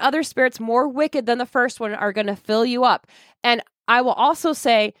 7 other spirits more wicked than the first one are going to fill you up. And I will also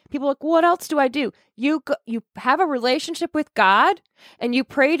say, people are like, what else do I do? You have a relationship with God, and you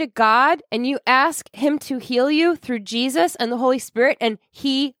pray to God, and you ask him to heal you through Jesus and the Holy Spirit, and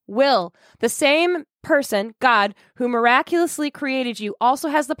he will. The same person, God, who miraculously created you, also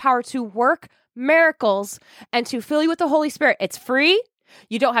has the power to work miracles and to fill you with the Holy Spirit. It's free.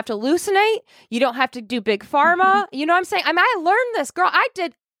 You don't have to hallucinate. You don't have to do big pharma. You know what I'm saying? I mean, I learned this, girl. I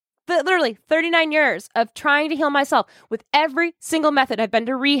did literally 39 years of trying to heal myself with every single method. I've been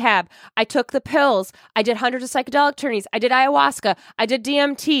to rehab. I took the pills. I did hundreds of psychedelic journeys. I did ayahuasca. I did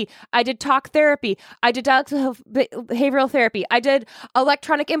DMT. I did talk therapy. I did behavioral therapy. I did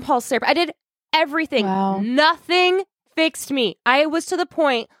electronic impulse therapy. I did everything. Wow. Nothing fixed me. I was to the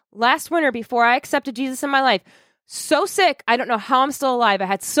point last winter before I accepted Jesus in my life, so sick. I don't know how I'm still alive. I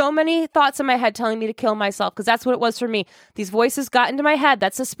had so many thoughts in my head telling me to kill myself because that's what it was for me. These voices got into my head.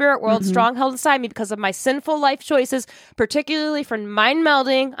 That's the spirit world strong held inside me because of my sinful life choices, particularly from mind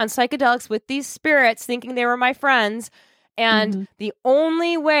melding on psychedelics with these spirits, thinking they were my friends. And the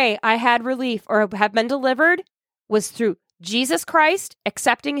only way I had relief or have been delivered was through Jesus Christ,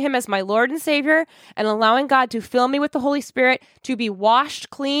 accepting him as my Lord and Savior, and allowing God to fill me with the Holy Spirit to be washed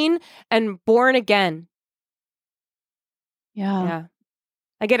clean and born again. Yeah.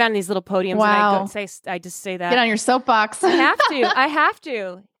 I get on these little podiums and I just say that. Get on your soapbox. I have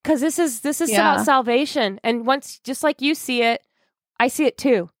to. Because this is about salvation. And once, just like you see it, I see it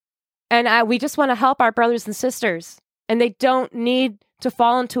too. And we just want to help our brothers and sisters. And they don't need to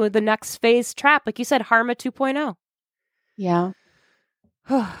fall into the next phase trap. Like you said, Harma 2.0. Yeah.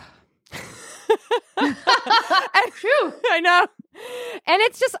 I know. And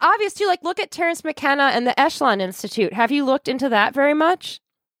it's just obvious too. Like, look at Terence McKenna and the Echelon Institute. Have you looked into that very much?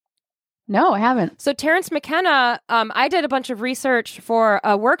 No, I haven't. So Terence McKenna, I did a bunch of research for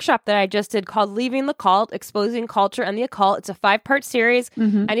a workshop that I just did called Leaving the Cult, Exposing Culture and the Occult. It's a 5-part series.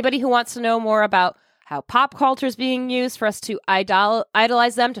 Anybody who wants to know more about how pop culture is being used for us to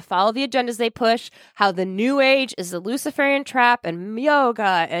idolize them, to follow the agendas they push, how the new age is the Luciferian trap, and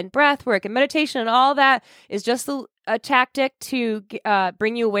yoga and breath work and meditation and all that is just a tactic to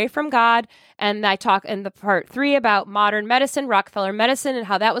bring you away from God. And I talk in the part 3 about modern medicine, Rockefeller medicine, and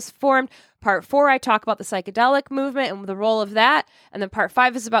how that was formed. Part 4, I talk about the psychedelic movement and the role of that. And then part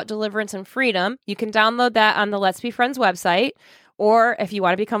 5 is about deliverance and freedom. You can download that on the Let's Be Friends website. Or if you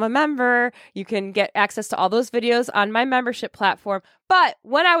want to become a member, you can get access to all those videos on my membership platform. But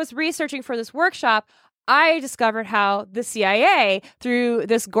when I was researching for this workshop, I discovered how the CIA, through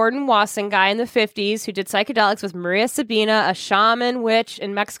this Gordon Wasson guy in the 50s who did psychedelics with Maria Sabina, a shaman witch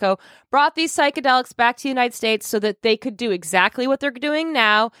in Mexico, brought these psychedelics back to the United States so that they could do exactly what they're doing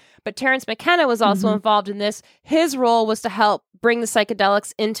now. But Terence McKenna was also involved in this. His role was to help bring the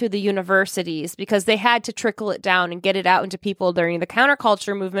psychedelics into the universities because they had to trickle it down and get it out into people during the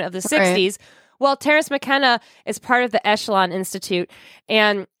counterculture movement of the 60s. Well, Terence McKenna is part of the Echelon Institute,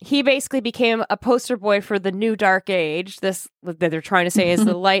 and he basically became a poster boy for the new dark age, this that they're trying to say is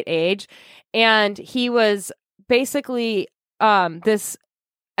the light age. And he was basically, this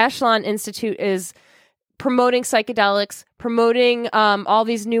Echelon Institute is promoting psychedelics, promoting all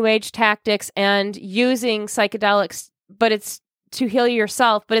these new age tactics and using psychedelics, but it's to heal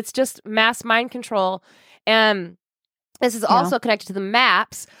yourself, but it's just mass mind control. And this is also connected to the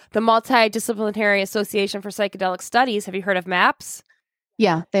MAPS, the Multidisciplinary Association for Psychedelic Studies. Have you heard of MAPS?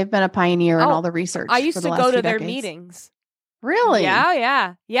 Yeah, they've been a pioneer in all the research. I used for to the go last to few their decades. meetings. Really? Yeah.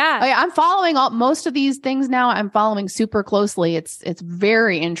 Oh, yeah, I'm following most of these things now. I'm following super closely. It's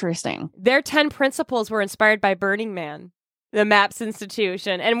very interesting. Their 10 principles were inspired by Burning Man. The MAPS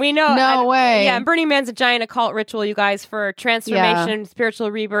Institution. And we know... No way. Yeah, and Burning Man's a giant occult ritual, you guys, for transformation,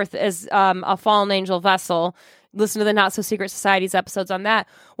 spiritual rebirth as a fallen angel vessel. Listen to the Not So Secret Society's episodes on that.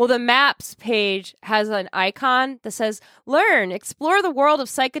 Well, the MAPS page has an icon that says, learn, explore the world of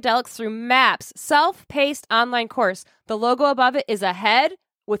psychedelics through MAPS, self-paced online course. The logo above it is a head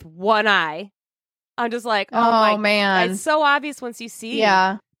with one eye. I'm just like, oh man. It's so obvious once you see.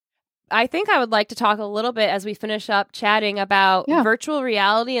 Yeah. I think I would like to talk a little bit as we finish up chatting about virtual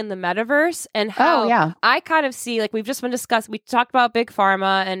reality and the metaverse and how I kind of see, like we've just been discussing, we talked about Big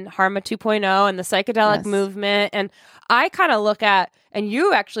Pharma and Harma 2.0 and the psychedelic movement. And I kind of look at, and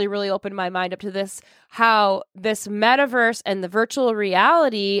you actually really opened my mind up to this, how this metaverse and the virtual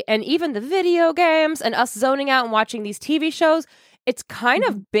reality and even the video games and us zoning out and watching these TV shows, it's kind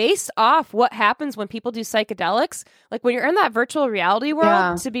of based off what happens when people do psychedelics. Like when you're in that virtual reality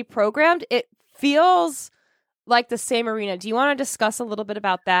world to be programmed, it feels like the same arena. Do you want to discuss a little bit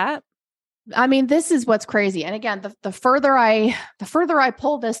about that? I mean, this is what's crazy. And again, the further I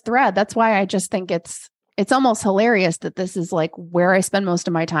pull this thread, that's why I just think it's almost hilarious that this is like where I spend most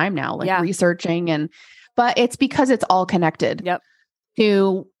of my time now, like researching but it's because it's all connected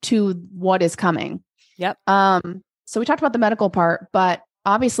to what is coming. Yep. So we talked about the medical part, but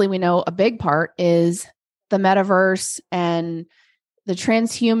obviously we know a big part is the metaverse and the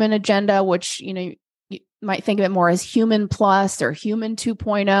transhuman agenda, which, you might think of it more as human plus or human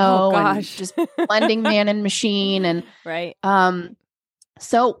 2.0 and just blending man and machine. And right.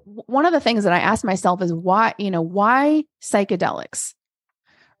 So one of the things that I asked myself is why psychedelics,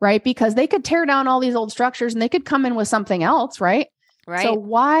 right? Because they could tear down all these old structures and they could come in with something else, right? Right. So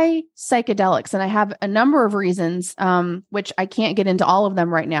why psychedelics? And I have a number of reasons, which I can't get into all of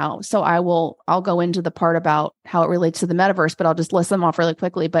them right now. So I'll go into the part about how it relates to the metaverse, but I'll just list them off really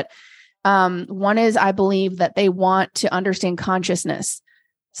quickly. But one is I believe that they want to understand consciousness.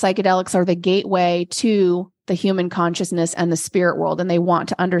 Psychedelics are the gateway to the human consciousness and the spirit world. And they want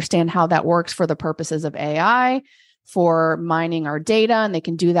to understand how that works for the purposes of AI, for mining our data. And they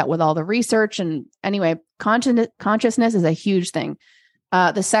can do that with all the research. And anyway, consciousness is a huge thing.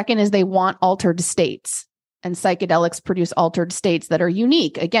 The second is they want altered states, and psychedelics produce altered states that are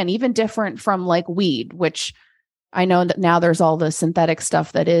unique. Again, even different from like weed, which I know that now there's all the synthetic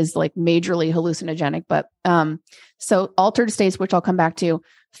stuff that is like majorly hallucinogenic, but so altered states, which I'll come back to.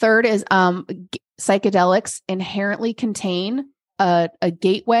 Third is psychedelics inherently contain a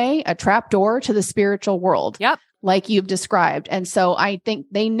gateway, a trapdoor to the spiritual world. Yep. Like you've described. And so I think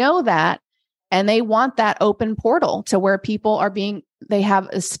they know that, and they want that open portal to where people they have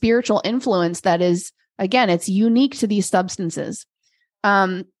a spiritual influence that is, again, it's unique to these substances.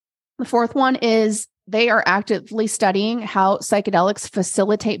 The fourth one is they are actively studying how psychedelics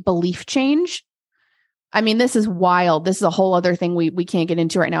facilitate belief change. I mean, this is wild. This is a whole other thing we can't get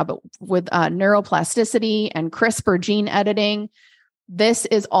into right now, but with neuroplasticity and CRISPR gene editing, this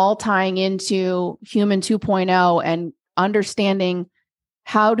is all tying into human 2.0 and understanding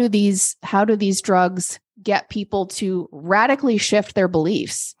how do these drugs get people to radically shift their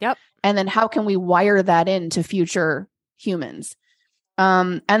beliefs? Yep. And then how can we wire that into future humans?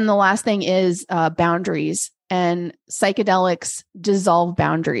 And the last thing is boundaries, and psychedelics dissolve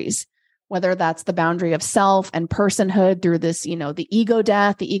boundaries, whether that's the boundary of self and personhood through this, the ego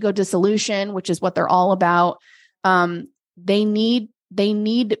death, the ego dissolution, which is what they're all about. They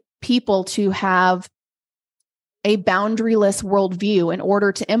need people to have a boundaryless worldview in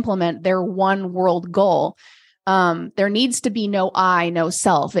order to implement their one world goal. There needs to be no I, no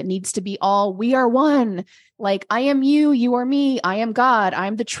self. It needs to be all we are one. Like I am you, you are me, I am God,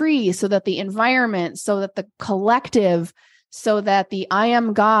 I'm the tree, so that the environment, so that the collective, so that the I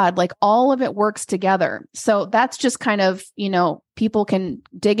am God, like all of it works together. So that's just kind of, people can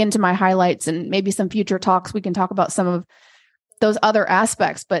dig into my highlights, and maybe some future talks, we can talk about some of those other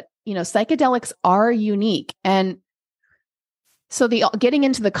aspects, but psychedelics are unique. And so getting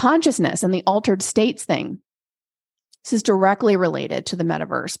into the consciousness and the altered states thing, this is directly related to the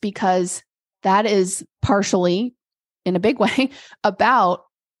metaverse, because that is partially, in a big way, about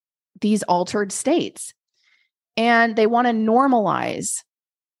these altered states. And they want to normalize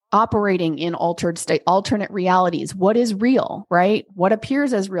operating in altered state, alternate realities. What is real, right? What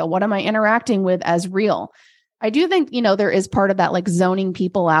appears as real? What am I interacting with as real? I do think, there is part of that, like zoning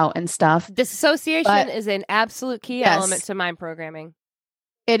people out and stuff. Dissociation is an absolute key element to mind programming.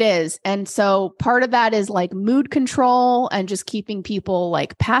 It is. And so part of that is like mood control and just keeping people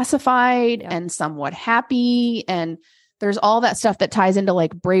like pacified and somewhat happy. And there's all that stuff that ties into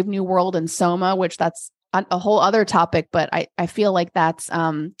like Brave New World and Soma, which that's a whole other topic. But I feel like that's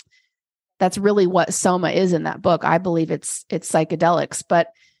that's really what Soma is in that book. I believe it's psychedelics,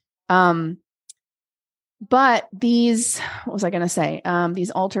 but these, what was I going to say? These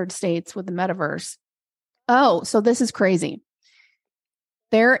altered states with the metaverse. Oh, so this is crazy.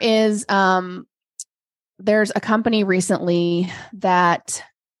 There is, there's a company recently that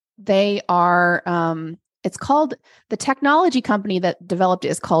they are, it's called, the technology company that developed it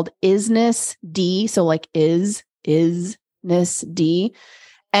is called Isness D. So like Isness D.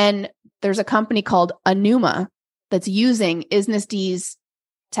 And there's a company called Anuma that's using Isness D's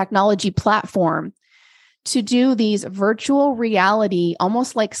technology platform to do these virtual reality,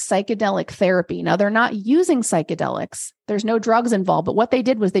 almost like psychedelic therapy. Now, they're not using psychedelics. There's no drugs involved. But what they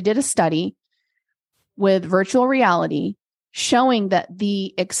did was they did a study with virtual reality showing that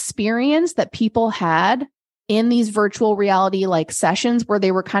the experience that people had in these virtual reality like sessions where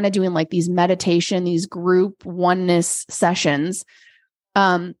they were kind of doing like these meditation, these group oneness sessions,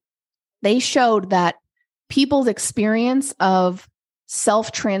 they showed that people's experience of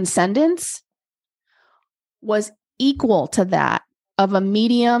self-transcendence was equal to that of a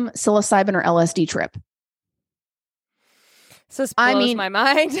medium psilocybin or LSD trip. So this blows my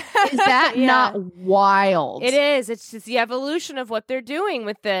mind. Is that not wild? It is. It's just the evolution of what they're doing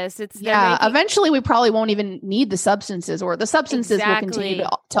with this. Eventually we probably won't even need the substances, or the substances will continue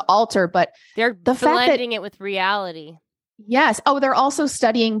to alter, but they're blending it with reality. Yes. Oh, they're also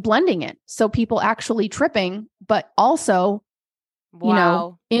studying blending it. So people actually tripping, but also, you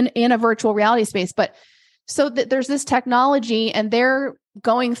know, in a virtual reality space. But so there's this technology, and they're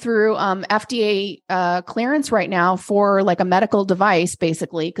going through FDA clearance right now for like a medical device,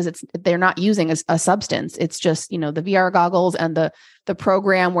 basically, because they're not using a substance. It's just, you know, the VR goggles and the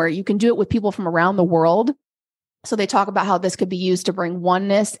program where you can do it with people from around the world. So they talk about how this could be used to bring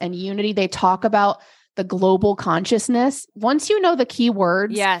oneness and unity. They talk about the global consciousness. Once you know the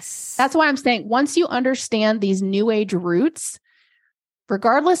keywords, yes, that's why I'm saying once you understand these new age roots,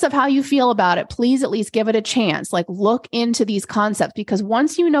 regardless of how you feel about it, please at least give it a chance. Like look into these concepts, because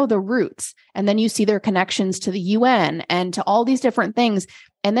once you know the roots and then you see their connections to the UN and to all these different things,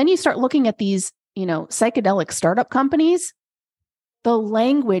 and then you start looking at these, you know, psychedelic startup companies, the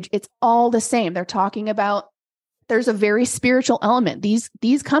language, it's all the same. They're talking about, there's a very spiritual element.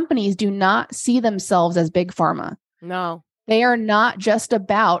 These companies do not see themselves as big pharma. No. They are not just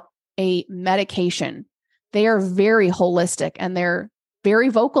about a medication. They are very holistic, and they're very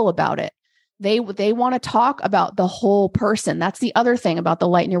vocal about it. They want to talk about the whole person. That's the other thing about the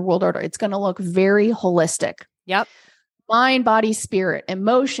Light in Your World Order. It's going to look very holistic. Yep. Mind, body, spirit,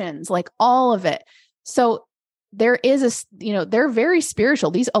 emotions, like all of it. So there is they're very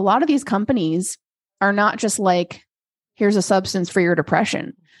spiritual. A lot of these companies are not just like, here's a substance for your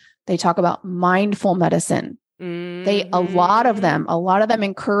depression. They talk about mindful medicine. Mm-hmm. A lot of them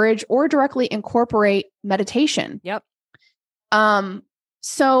encourage or directly incorporate meditation. Yep.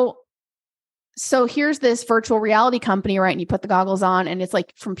 So here's this virtual reality company, right? And you put the goggles on, and it's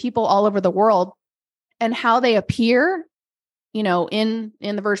like from people all over the world, and how they appear, you know, in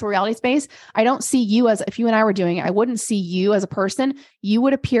the virtual reality space. I don't see you as, if you and I were doing it, I wouldn't see you as a person. You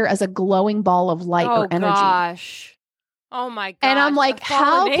would appear as a glowing ball of light or energy. Gosh. Oh my God. And I'm like,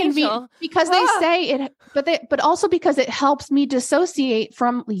 how can we, because they say it, but also because it helps me dissociate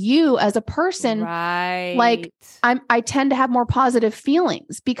from you as a person. Right. Like I tend to have more positive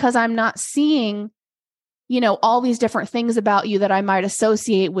feelings because I'm not seeing, you know, all these different things about you that I might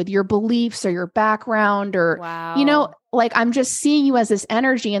associate with your beliefs or your background or, you know, like I'm just seeing you as this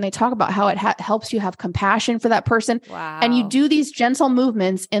energy. And they talk about how it helps you have compassion for that person. Wow. And you do these gentle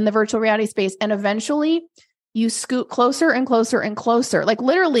movements in the virtual reality space. And eventually you scoot closer and closer and closer. Like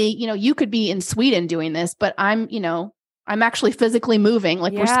literally, you know, you could be in Sweden doing this, but I'm actually physically moving.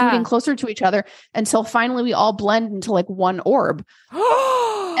 Like we're scooting closer to each other until finally we all blend into like one orb.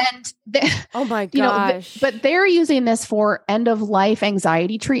 And oh my gosh. You know, but they're using this for end of life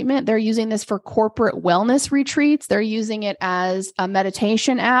anxiety treatment. They're using this for corporate wellness retreats. They're using it as a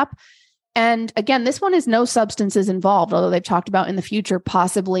meditation app. And again, this one is no substances involved, although they've talked about in the future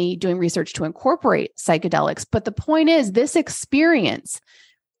possibly doing research to incorporate psychedelics. But the point is, this experience,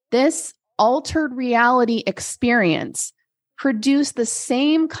 this altered reality experience, produced the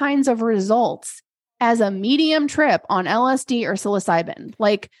same kinds of results as a medium trip on LSD or psilocybin.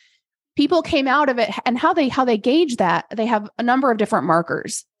 Like people came out of it, and how they gauge that, they have a number of different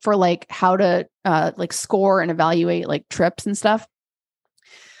markers for like how to like score and evaluate like trips and stuff.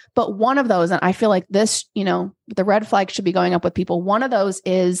 But one of those, and I feel like this, you know, the red flag should be going up with people. One of those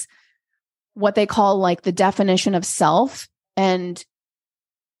is what they call like the definition of self, and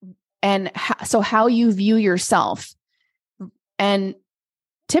so how you view yourself. And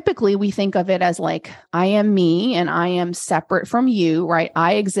typically we think of it as like, I am me and I am separate from you, right?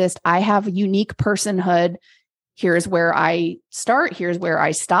 I exist. I have unique personhood. Here's where I start. Here's where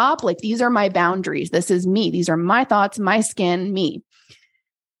I stop. Like, these are my boundaries. This is me. These are my thoughts, my skin, me.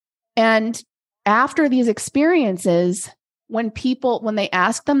 And after these experiences, when they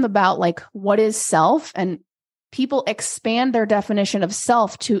ask them about like, what is self, and people expand their definition of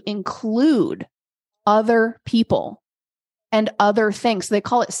self to include other people and other things. So they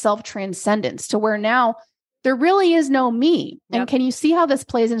call it self-transcendence, to where now there really is no me. Yep. And can you see how this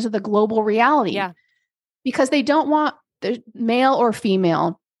plays into the global reality? Yeah. Because they don't want the male or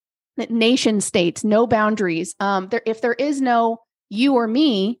female, nation states, no boundaries. If there is no you or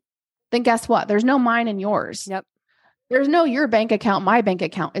me, then guess what? There's no mine and yours. Yep. There's no your bank account, my bank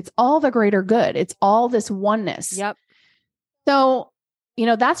account. It's all the greater good. It's all this oneness. Yep. So,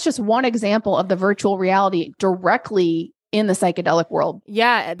 that's just one example of the virtual reality directly in the psychedelic world.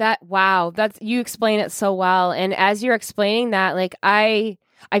 Yeah, you explain it so well. And as you're explaining that, like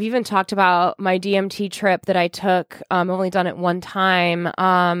I've even talked about my DMT trip that I took. I've only done it one time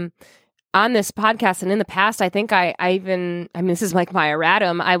on this podcast. And in the past, I think this is like my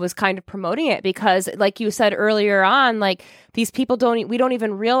erratum. I was kind of promoting it because, like you said earlier on, like these people we don't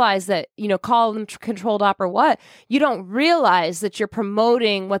even realize that, call them controlled op or what. You don't realize that you're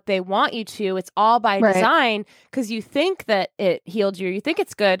promoting what they want you to. It's all by design, because you think that it healed you. You think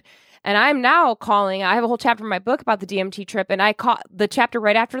it's good. And I'm now I have a whole chapter in my book about the DMT trip, and the chapter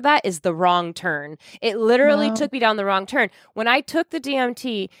right after that is the wrong turn. It literally took me down the wrong turn. When I took the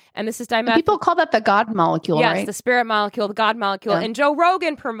DMT, and this is people call that the God molecule, yes, right? The spirit molecule, the God molecule. Yeah. And Joe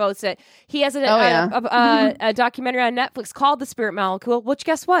Rogan promotes it. He has a documentary on Netflix called The Spirit Molecule, which,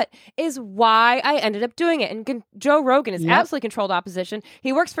 guess what, is why I ended up doing it. And Joe Rogan is absolutely controlled opposition.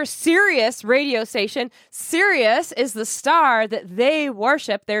 He works for Sirius radio station. Sirius is the star that they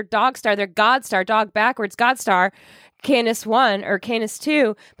worship, their dog star, their God star, dog backwards, God star, Canis 1 or Canis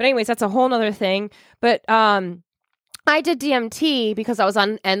 2. But anyways, that's a whole nother thing. But I did DMT because I was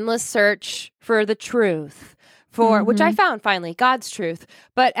on endless search for the truth, which I found finally, God's truth.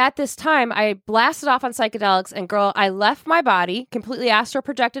 But at this time, I blasted off on psychedelics, and girl, I left my body, completely astral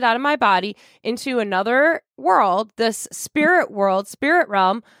projected out of my body into another world, this spirit world, spirit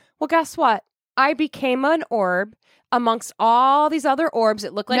realm. Well, guess what? I became an orb amongst all these other orbs.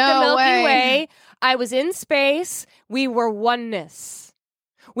 It looked like the Milky Way. I was in space. We were oneness.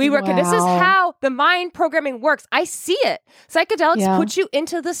 This is how the mind programming works. I see it. Psychedelics put you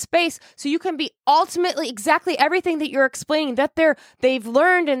into the space so you can be ultimately exactly everything that you're explaining, that they've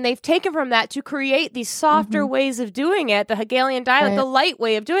learned and they've taken from that to create these softer ways of doing it, the Hegelian dialect, the light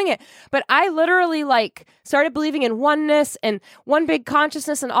way of doing it. But I literally started believing in oneness and one big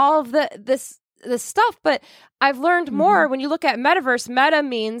consciousness and all of this stuff. But I've learned more. When you look at metaverse, meta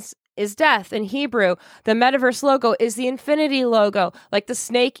means is death in Hebrew. The metaverse logo is the infinity logo, like the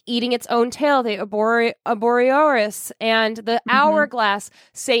snake eating its own tail, the Ouroboros, and the hourglass.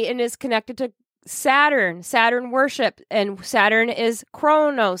 Satan is connected to Saturn worship, and Saturn is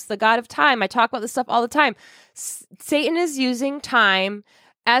Kronos, the god of time. I talk about this stuff all the time. Satan is using time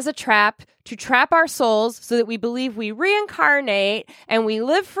as a trap to trap our souls so that we believe we reincarnate and we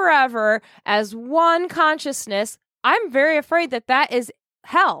live forever as one consciousness. I'm very afraid that is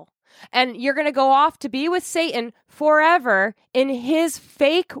hell. And you're going to go off to be with Satan forever in his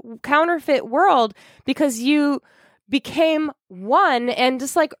fake counterfeit world because you became one. And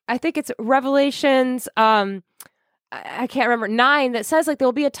just like, I think it's Revelations, I can't remember, 9, that says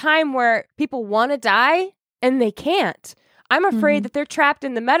there'll be a time where people want to die and they can't. I'm afraid that they're trapped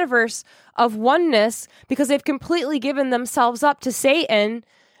in the metaverse of oneness because they've completely given themselves up to Satan,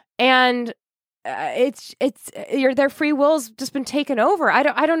 and their free will's just been taken over. I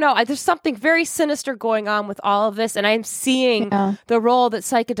don't know. There's something very sinister going on with all of this, and I'm seeing the role that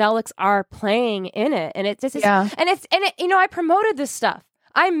psychedelics are playing in it. And I promoted this stuff.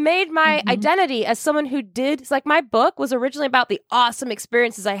 I made my identity as someone who did, my book was originally about the awesome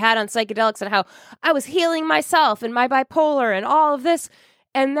experiences I had on psychedelics and how I was healing myself and my bipolar and all of this.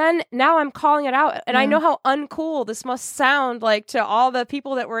 And then now I'm calling it out. And I know how uncool this must sound to all the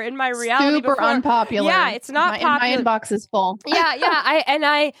people that were in my reality Super before. Unpopular. Yeah, it's not popular. My inbox is full.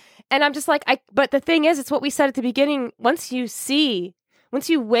 Yeah. And I'm just but the thing is, it's what we said at the beginning. Once you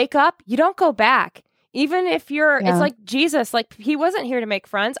wake up, you don't go back. Even if it's like Jesus, he wasn't here to make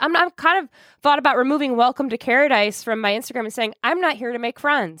friends. I'm kind of thought about removing Welcome to Paradise from my Instagram and saying, I'm not here to make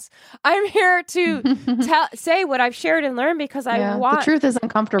friends. I'm here to say what I've shared and learned because I want. The truth is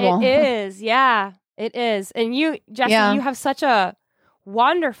uncomfortable. It is. Yeah, it is. And you, Jessie, you have such a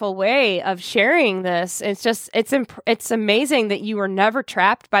wonderful way of sharing this. It's amazing that you were never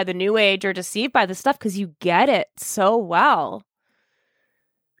trapped by the new age or deceived by this stuff, because you get it so well.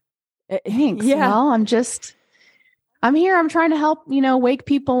 Thanks. Yeah. Well, I'm here. I'm trying to help, wake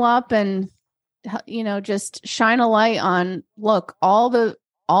people up and, just shine a light on, look, all the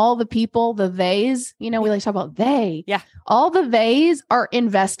people, the theys, we like to talk about they. Yeah. All the theys are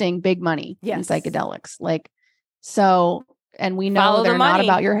investing big money in psychedelics. And we know Follow they're the not money.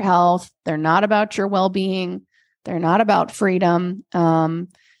 about your health. They're not about your well-being. They're not about freedom.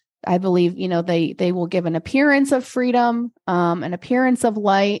 I believe, they will give an appearance of freedom, an appearance of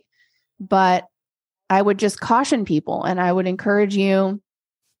light, but I would just caution people, and I would encourage you,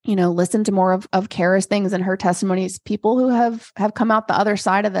 listen to more of Kara's things and her testimonies, people who have come out the other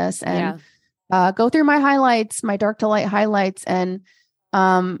side of this, and go through my highlights, my dark to light highlights, and,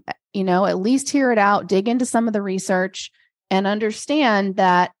 at least hear it out, dig into some of the research, and understand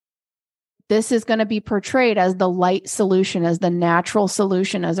that this is going to be portrayed as the light solution, as the natural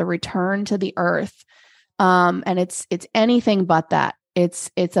solution, as a return to the earth. And it's anything but that.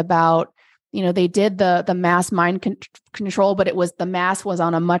 It's about, they did the mass mind control, but the mass was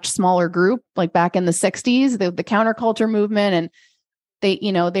on a much smaller group, like back in the 60s, the counterculture movement. And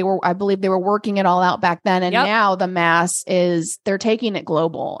I believe they were working it all out back then. And now the mass they're taking it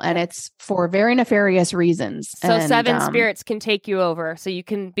global, and it's for very nefarious reasons. So 7 spirits can take you over. So you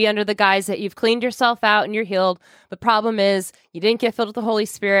can be under the guise that you've cleaned yourself out and you're healed. The problem is you didn't get filled with the Holy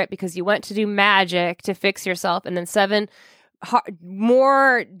Spirit because you went to do magic to fix yourself. And then 7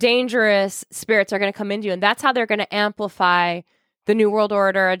 more dangerous spirits are going to come into you. And that's how they're going to amplify the New World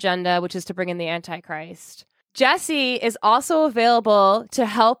Order agenda, which is to bring in the Antichrist. Jessie is also available to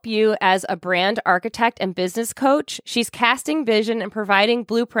help you as a brand architect and business coach. She's casting vision and providing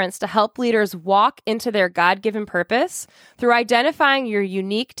blueprints to help leaders walk into their God-given purpose. Through identifying your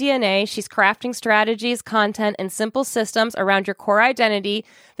unique DNA, she's crafting strategies, content, and simple systems around your core identity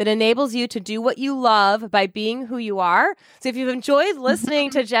that enables you to do what you love by being who you are. So if you've enjoyed listening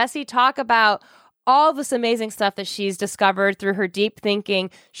to Jessie talk about all this amazing stuff that she's discovered through her deep thinking,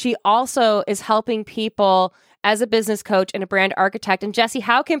 she also is helping people as a business coach and a brand architect. And Jessie,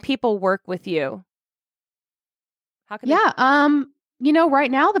 how can people work with you?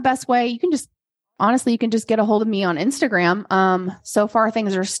 Right now the best way, you can just get a hold of me on Instagram. So far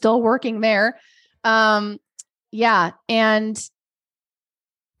things are still working there. And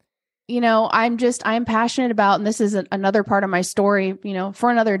I'm passionate about, and this is another part of my story,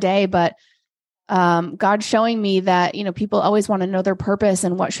 for another day, but God's showing me that, people always want to know their purpose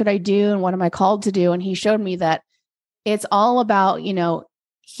and what should I do and what am I called to do? And he showed me that it's all about,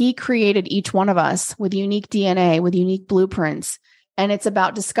 he created each one of us with unique DNA, with unique blueprints. And it's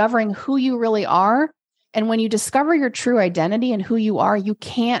about discovering who you really are. And when you discover your true identity and who you are, you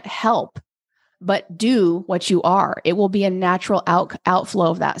can't help but do what you are. It will be a natural outflow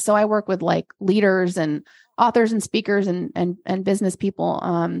of that. So I work with like leaders and authors and speakers and business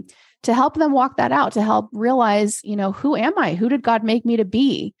people, to help them walk that out, to help realize, who am I? Who did God make me to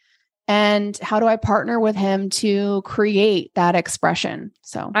be? And how do I partner with him to create that expression?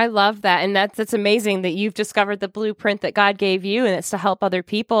 So I love that. And that's amazing that you've discovered the blueprint that God gave you, and it's to help other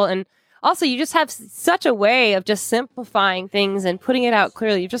people. And also you just have such a way of just simplifying things and putting it out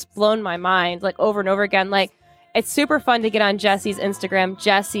clearly. You've just blown my mind, like over and over again. Like, it's super fun to get on Jessie's Instagram,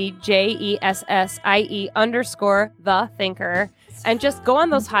 Jessie, Jessie _the thinker. And just go on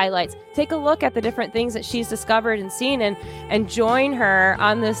those highlights. Take a look at the different things that she's discovered and seen, and join her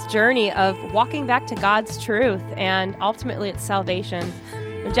on this journey of walking back to God's truth. And ultimately, it's salvation.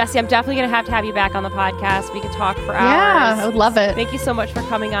 And Jessie, I'm definitely going to have you back on the podcast. We could talk for hours. Yeah, I would love it. Thank you so much for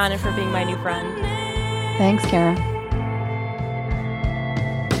coming on and for being my new friend. Thanks, Kara.